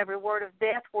void every word of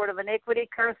death, word of iniquity,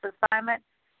 curse, assignment,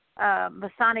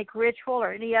 Masonic ritual,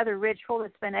 or any other ritual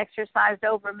that's been exercised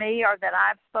over me or that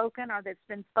I've spoken or that's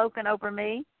been spoken over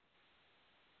me.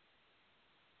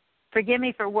 Forgive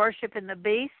me for worshiping the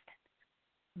beast,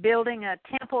 building a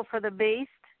temple for the beast.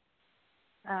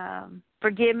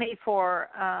 Forgive me for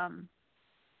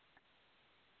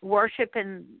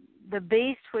worshiping the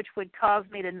beast, which would cause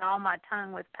me to gnaw my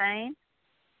tongue with pain.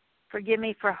 Forgive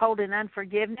me for holding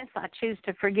unforgiveness. I choose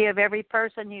to forgive every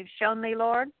person you've shown me,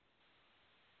 Lord.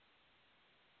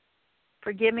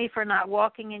 Forgive me for not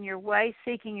walking in your way,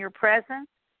 seeking your presence.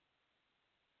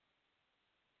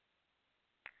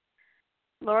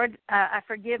 Lord, I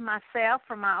forgive myself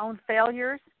for my own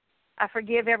failures. I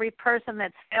forgive every person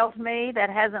that's failed me,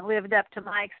 that hasn't lived up to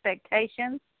my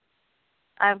expectations.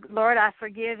 Lord, I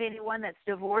forgive anyone that's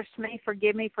divorced me.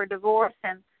 Forgive me for divorce.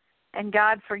 And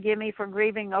God, forgive me for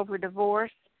grieving over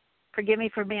divorce. Forgive me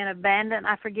for being abandoned.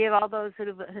 I forgive all those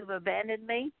who've abandoned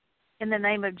me in the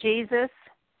name of Jesus.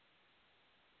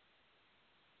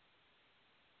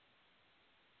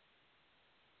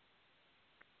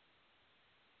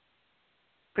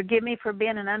 Forgive me for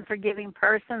being an unforgiving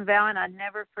person, vowing I'd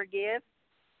never forgive.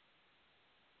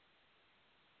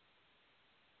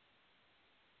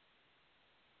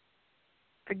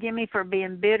 Forgive me for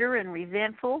being bitter and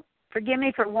resentful. Forgive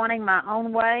me for wanting my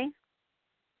own way,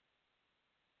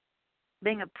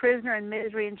 being a prisoner in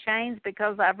misery and chains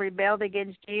because I've rebelled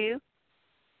against you.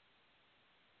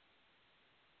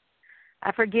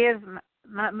 I forgive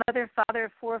my mother, father,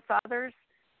 forefathers,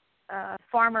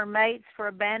 former mates for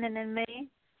abandoning me,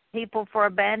 people for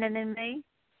abandoning me.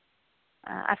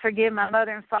 I forgive my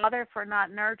mother and father for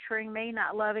not nurturing me,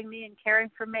 not loving me and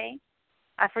caring for me.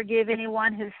 I forgive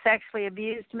anyone who sexually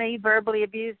abused me, verbally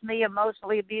abused me,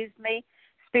 emotionally abused me,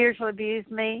 spiritually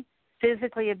abused me,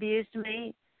 physically abused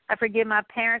me. I forgive my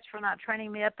parents for not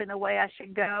training me up in the way I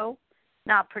should go,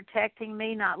 not protecting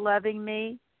me, not loving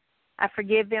me. I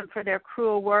forgive them for their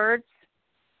cruel words.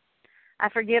 I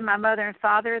forgive my mother and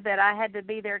father that I had to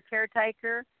be their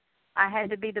caretaker. I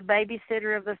had to be the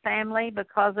babysitter of the family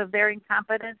because of their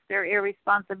incompetence, their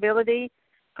irresponsibility,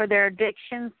 for their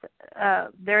addictions,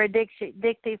 their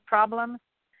addictive problems.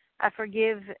 I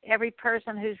forgive every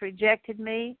person who's rejected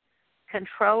me,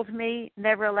 controlled me,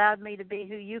 never allowed me to be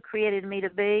who you created me to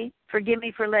be. Forgive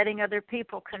me for letting other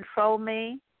people control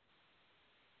me.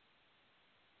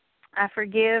 I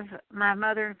forgive my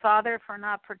mother and father for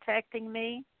not protecting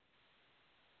me.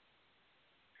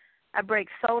 I break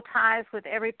soul ties with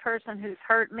every person who's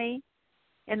hurt me.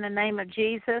 In the name of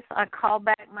Jesus, I call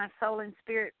back my soul and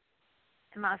spirit,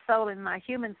 my soul and my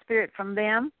human spirit from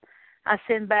them. I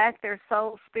send back their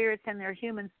soul spirits and their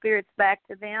human spirits back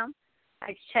to them.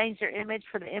 I exchange their image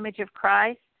for the image of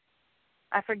Christ.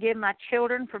 I forgive my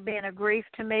children for being a grief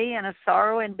to me and a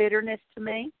sorrow and bitterness to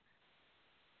me.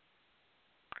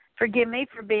 Forgive me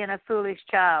for being a foolish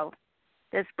child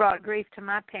that's brought grief to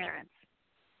my parents.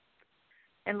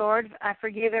 And Lord, I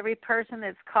forgive every person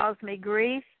that's caused me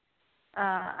grief.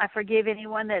 I forgive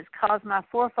anyone that's caused my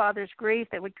forefathers grief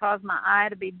that would cause my eye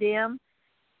to be dim,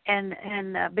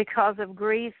 and because of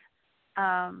grief,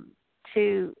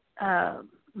 to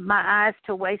my eyes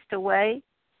to waste away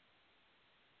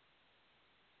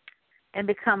and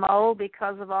become old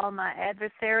because of all my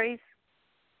adversaries.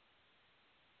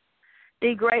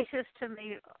 Be gracious to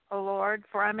me, O Lord,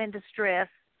 for I'm in distress,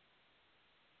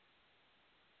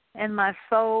 and my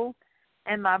soul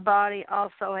and my body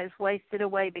also has wasted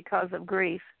away because of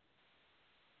grief.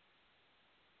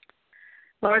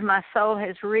 Lord, my soul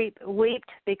has wept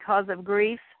because of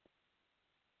grief.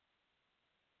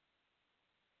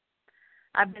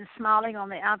 I've been smiling on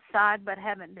the outside but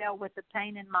haven't dealt with the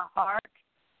pain in my heart.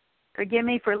 Forgive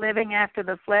me for living after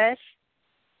the flesh.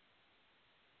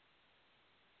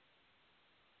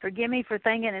 Forgive me for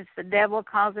thinking it's the devil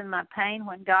causing my pain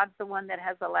when God's the one that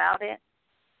has allowed it.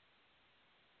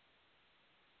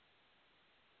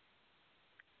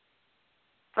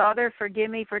 Father,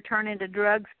 forgive me for turning to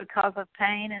drugs because of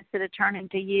pain instead of turning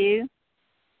to you.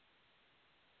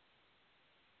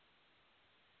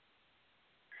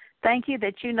 Thank you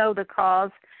that you know the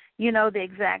cause. You know the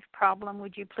exact problem.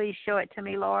 Would you please show it to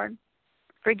me, Lord?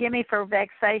 Forgive me for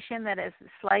vexation that has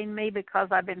slain me because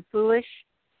I've been foolish.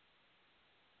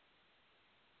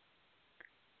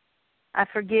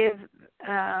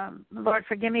 Lord,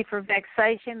 forgive me for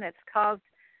vexation that's caused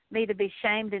me to be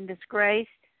shamed and disgraced.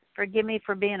 Forgive me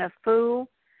for being a fool,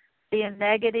 being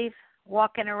negative,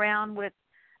 walking around with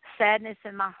sadness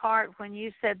in my heart when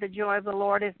you said the joy of the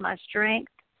Lord is my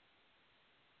strength.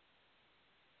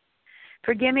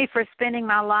 Forgive me for spending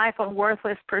my life on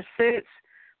worthless pursuits,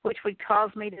 which would cause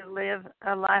me to live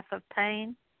a life of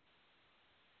pain,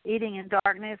 eating in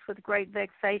darkness with great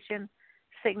vexation,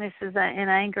 sicknesses, and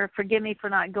anger. Forgive me for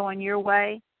not going your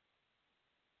way.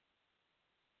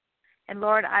 And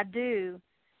Lord, I do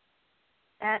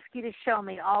ask you to show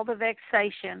me all the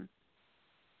vexation,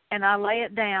 and I lay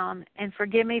it down, and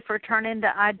forgive me for turning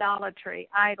to idolatry,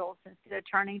 idols, instead of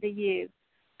turning to you.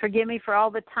 Forgive me for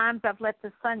all the times I've let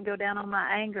the sun go down on my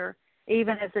anger,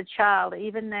 even as a child,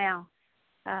 even now.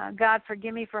 God,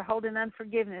 forgive me for holding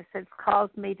unforgiveness that's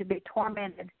caused me to be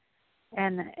tormented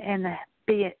and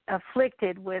be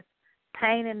afflicted with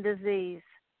pain and disease,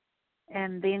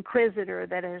 and the inquisitor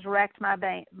that has racked my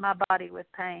body with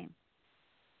pain.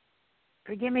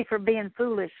 Forgive me for being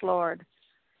foolish, Lord.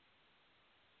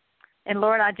 And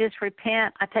Lord, I just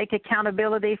repent. I take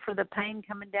accountability for the pain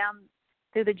coming down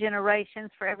through the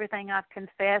generations, for everything I've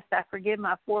confessed. I forgive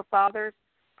my forefathers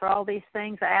for all these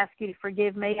things. I ask you to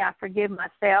forgive me. I forgive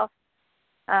myself.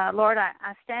 Lord, I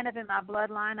stand up in my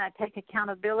bloodline. I take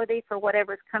accountability for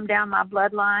whatever's come down my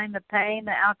bloodline, the pain,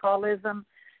 the alcoholism,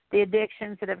 the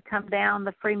addictions that have come down,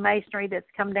 the Freemasonry that's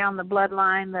come down the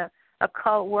bloodline, the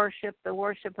occult worship, the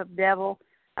worship of devil.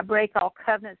 I break all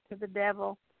covenants to the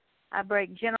devil. I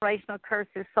break generational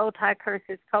curses, soul tie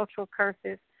curses, cultural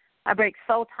curses. I break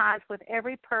soul ties with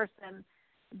every person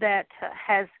that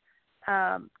has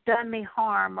done me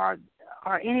harm or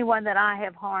anyone that I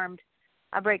have harmed.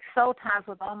 I break soul ties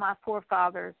with all my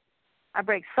forefathers. I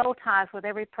break soul ties with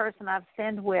every person I've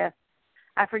sinned with.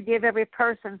 I forgive every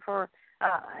person for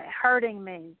hurting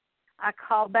me. I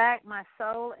call back my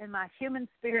soul and my human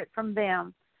spirit from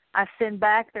them. I send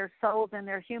back their souls and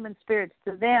their human spirits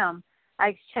to them. I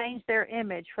exchange their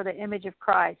image for the image of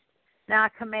Christ. Now I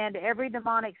command every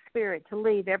demonic spirit to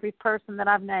leave every person that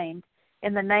I've named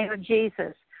in the name of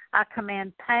Jesus. I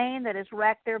command pain that has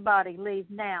racked their body, leave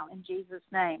now in Jesus'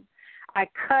 name. I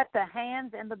cut the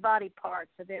hands and the body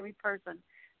parts of every person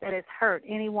that has hurt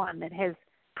anyone that has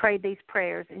prayed these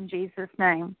prayers in Jesus'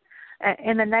 name.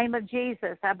 In the name of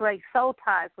Jesus, I break soul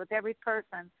ties with every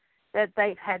person that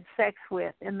they've had sex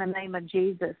with in the name of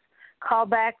Jesus. Call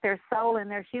back their soul and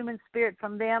their human spirit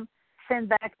from them. Send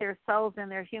back their souls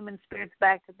and their human spirits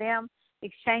back to them.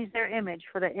 Exchange their image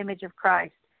for the image of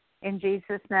Christ in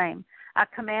Jesus' name. I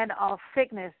command all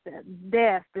sickness,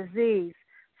 death, disease,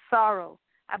 sorrow.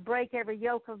 I break every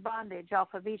yoke of bondage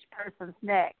off of each person's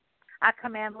neck. I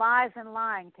command lies and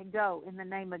lying to go in the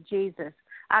name of Jesus.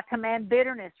 I command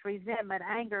bitterness, resentment,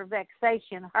 anger,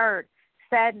 vexation, hurt,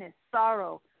 sadness,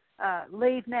 sorrow,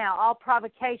 leave now. All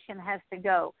provocation has to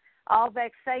go. All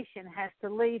vexation has to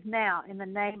leave now in the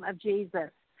name of Jesus.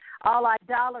 All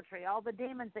idolatry, all the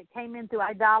demons that came in through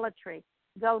idolatry,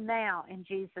 go now in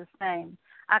Jesus' name.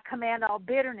 I command all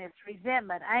bitterness,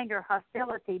 resentment, anger,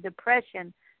 hostility,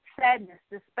 depression, sadness,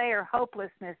 despair,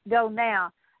 hopelessness, go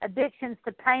now. Addictions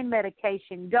to pain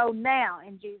medication, go now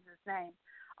in Jesus' name.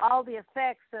 All the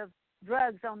effects of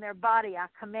drugs on their body, I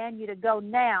command you to go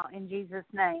now in Jesus'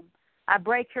 name. I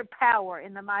break your power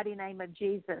in the mighty name of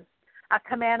Jesus. I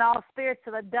command all spirits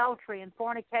of adultery and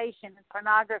fornication and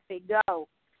pornography, go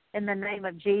in the name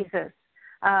of Jesus.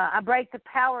 I break the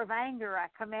power of anger. I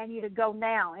command you to go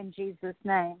now in Jesus'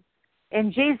 name.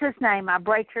 In Jesus' name, I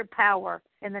break your power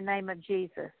in the name of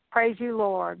Jesus. Praise you,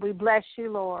 Lord. We bless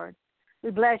you, Lord. We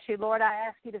bless you, Lord. I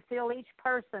ask you to fill each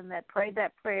person that prayed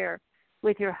that prayer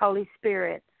with your Holy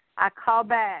Spirit. I call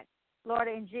back, Lord,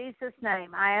 in Jesus'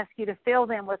 name, I ask you to fill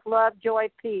them with love, joy,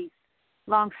 peace,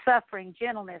 long-suffering,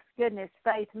 gentleness, goodness,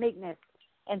 faith, meekness,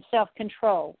 and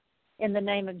self-control in the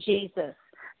name of Jesus.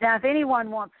 Now, if anyone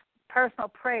wants personal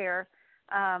prayer,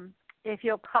 if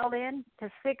you'll call in to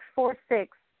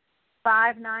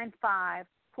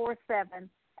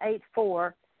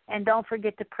 646-595-4784, and don't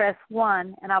forget to press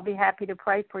 1, and I'll be happy to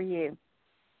pray for you.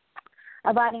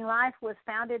 Abiding Life was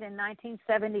founded in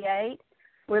 1978.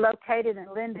 We're located in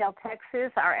Lindale,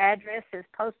 Texas. Our address is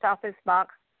Post Office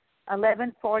Box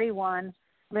 1141,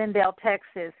 Lindale,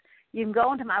 Texas. You can go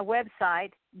onto my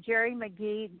website,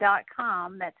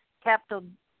 jerrymcgee.com. That's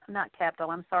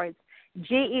it's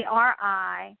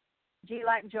G-E-R-I, G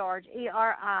like George,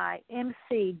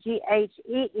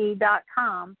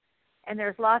 ERIMCGHEE.com. And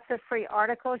there's lots of free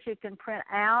articles you can print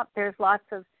out. There's lots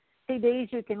of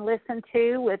CDs you can listen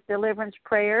to with deliverance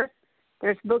prayers.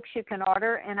 There's books you can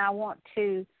order, and I want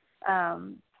to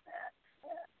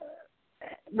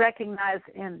recognize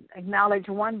and acknowledge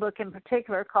one book in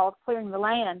particular called Clearing the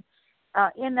Land.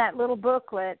 In that little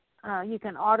booklet, you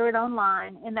can order it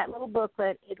online. In that little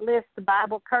booklet, it lists the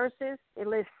Bible curses. It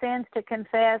lists sins to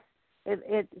confess.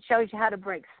 It shows you how to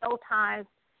break soul ties.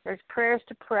 There's prayers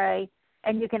to pray.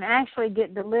 And you can actually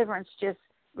get deliverance just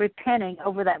repenting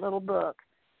over that little book.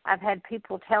 I've had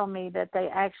people tell me that they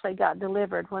actually got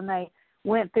delivered when they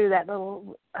went through that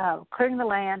little Clearing the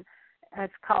Land.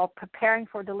 It's called Preparing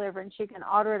for Deliverance. You can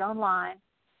order it online.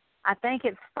 I think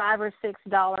it's $5 or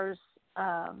 $6,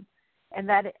 and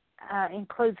that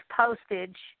includes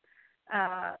postage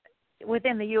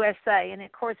within the USA. And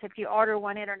of course, if you order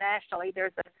one internationally,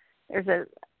 there's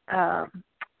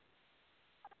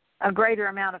a greater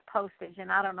amount of postage,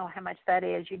 and I don't know how much that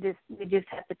is. You just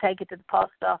have to take it to the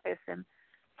post office and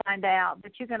find out.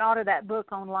 But you can order that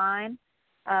book online.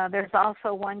 There's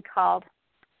also one called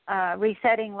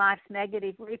Resetting Life's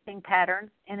Negative Reaping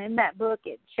Patterns, and in that book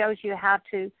it shows you how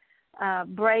to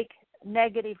break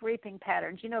negative reaping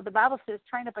patterns. You know, the Bible says,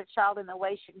 train up a child in the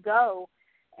way he should go,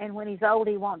 and when he's old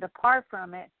he won't depart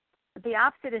from it. But the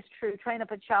opposite is true. Train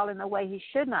up a child in the way he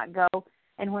should not go,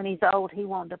 and when he's old he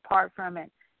won't depart from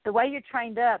it. The way you're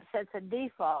trained up sets a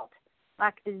default,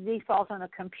 like the default on a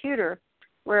computer,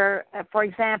 where, for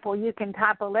example, you can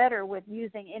type a letter with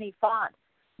using any font,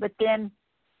 but then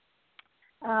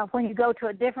when you go to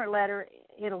a different letter,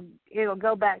 it'll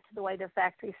go back to the way the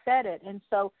factory set it. And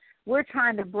so we're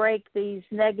trying to break these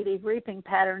negative reaping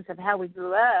patterns of how we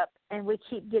grew up, and we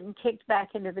keep getting kicked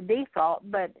back into the default.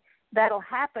 But that'll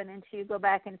happen until you go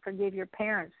back and forgive your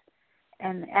parents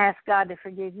and ask God to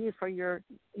forgive you for your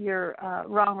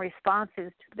wrong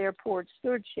responses to their poor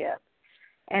stewardship.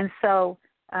 And so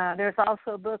there's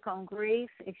also a book on grief,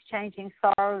 exchanging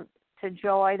sorrow to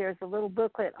joy. There's a little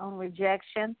booklet on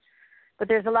rejection. But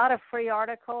there's a lot of free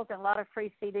articles and a lot of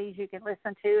free CDs you can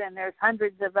listen to, and there's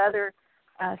hundreds of other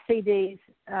CDs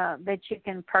that you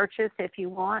can purchase if you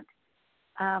want.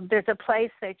 There's a place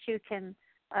that you can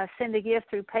send a gift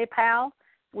through PayPal.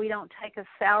 We don't take a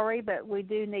salary, but we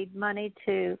do need money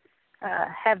to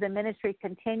have the ministry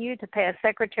continue, to pay a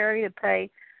secretary, to pay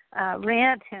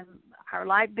rent and our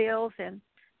light bills, and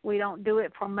we don't do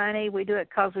it for money. We do it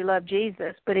because we love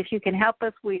Jesus. But if you can help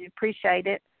us, we'd appreciate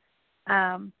it.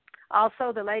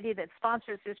 Also, the lady that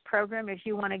sponsors this program, if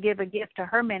you want to give a gift to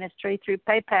her ministry through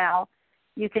PayPal,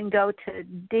 you can go to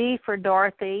D for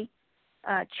Dorothy,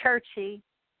 Churchy,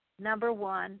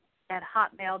 1 at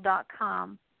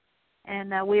hotmail.com.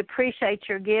 And we appreciate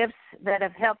your gifts that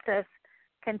have helped us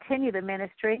continue the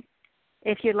ministry.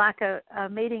 If you'd like a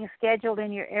meeting scheduled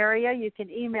in your area, you can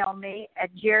email me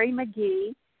at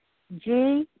jerrymcgee,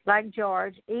 G like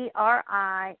George,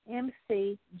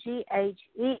 ERIMCGHEE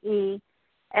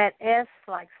at S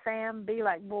like Sam, B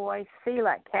like boy, C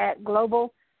like cat,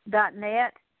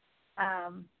 global.net.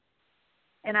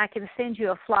 And I can send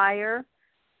you a flyer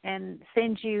and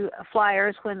send you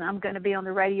flyers when I'm going to be on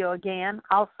the radio again.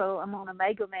 Also, I'm on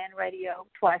Omega Man Radio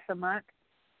twice a month.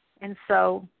 And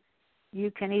so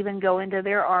you can even go into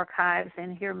their archives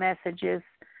and hear messages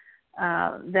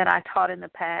that I taught in the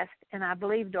past. And I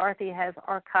believe Dorothy has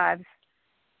archives.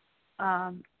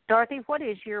 Dorothy, what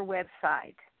is your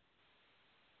website?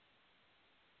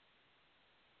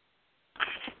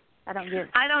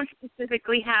 I don't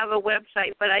specifically have a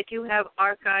website, but I do have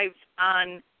archives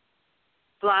on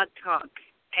Blog Talk,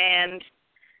 and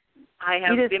I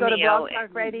have you just Vimeo. Go to Blog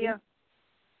Talk Radio?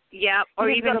 Yeah, or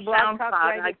even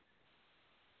SoundCloud.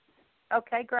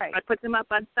 Okay, great. I put them up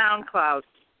on SoundCloud.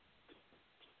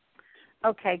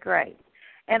 Okay, great.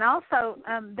 And also,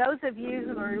 those of you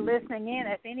who are listening in,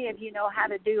 if any of you know how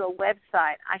to do a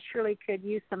website, I surely could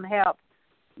use some help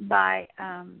by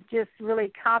just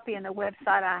really copying the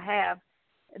website I have.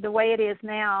 The way it is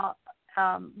now,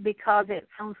 because it's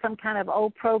on some kind of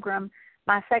old program,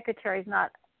 my secretary's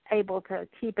not able to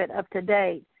keep it up to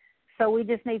date. So we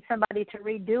just need somebody to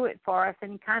redo it for us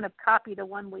and kind of copy the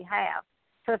one we have.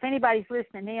 So if anybody's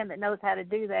listening in that knows how to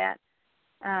do that,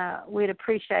 we'd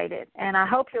appreciate it. And I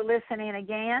hope you'll listen in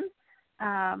again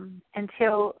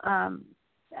until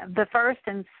the first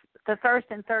and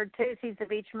third Tuesdays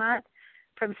of each month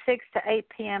from 6 to 8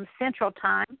 p.m. Central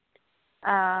Time.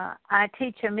 I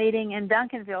teach a meeting in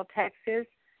Duncanville, Texas.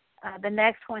 The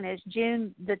next one is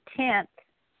June the 10th,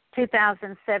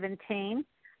 2017.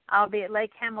 I'll be at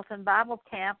Lake Hamilton Bible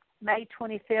Camp May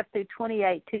 25th through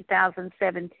 28th,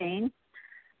 2017.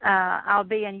 I'll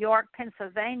be in York,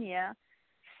 Pennsylvania,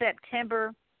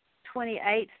 September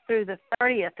 28th through the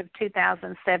 30th of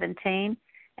 2017.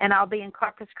 And I'll be in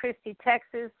Corpus Christi,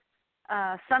 Texas,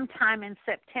 sometime in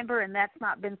September, and that's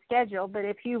not been scheduled. But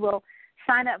if you will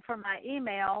sign up for my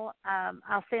email,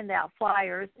 I'll send out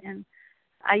flyers. And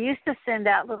I used to send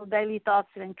out little daily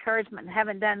thoughts of encouragement and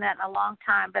haven't done that in a long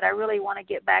time, but I really want to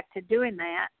get back to doing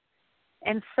that.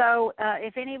 And so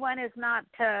if anyone is not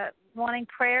wanting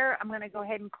prayer, I'm going to go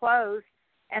ahead and close.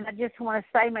 And I just want to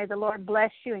say, may the Lord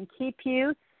bless you and keep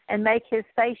you and make his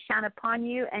face shine upon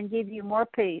you and give you more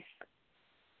peace.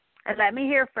 And let me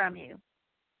hear from you.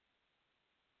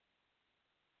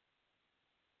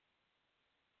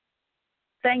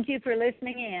 Thank you for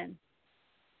listening in.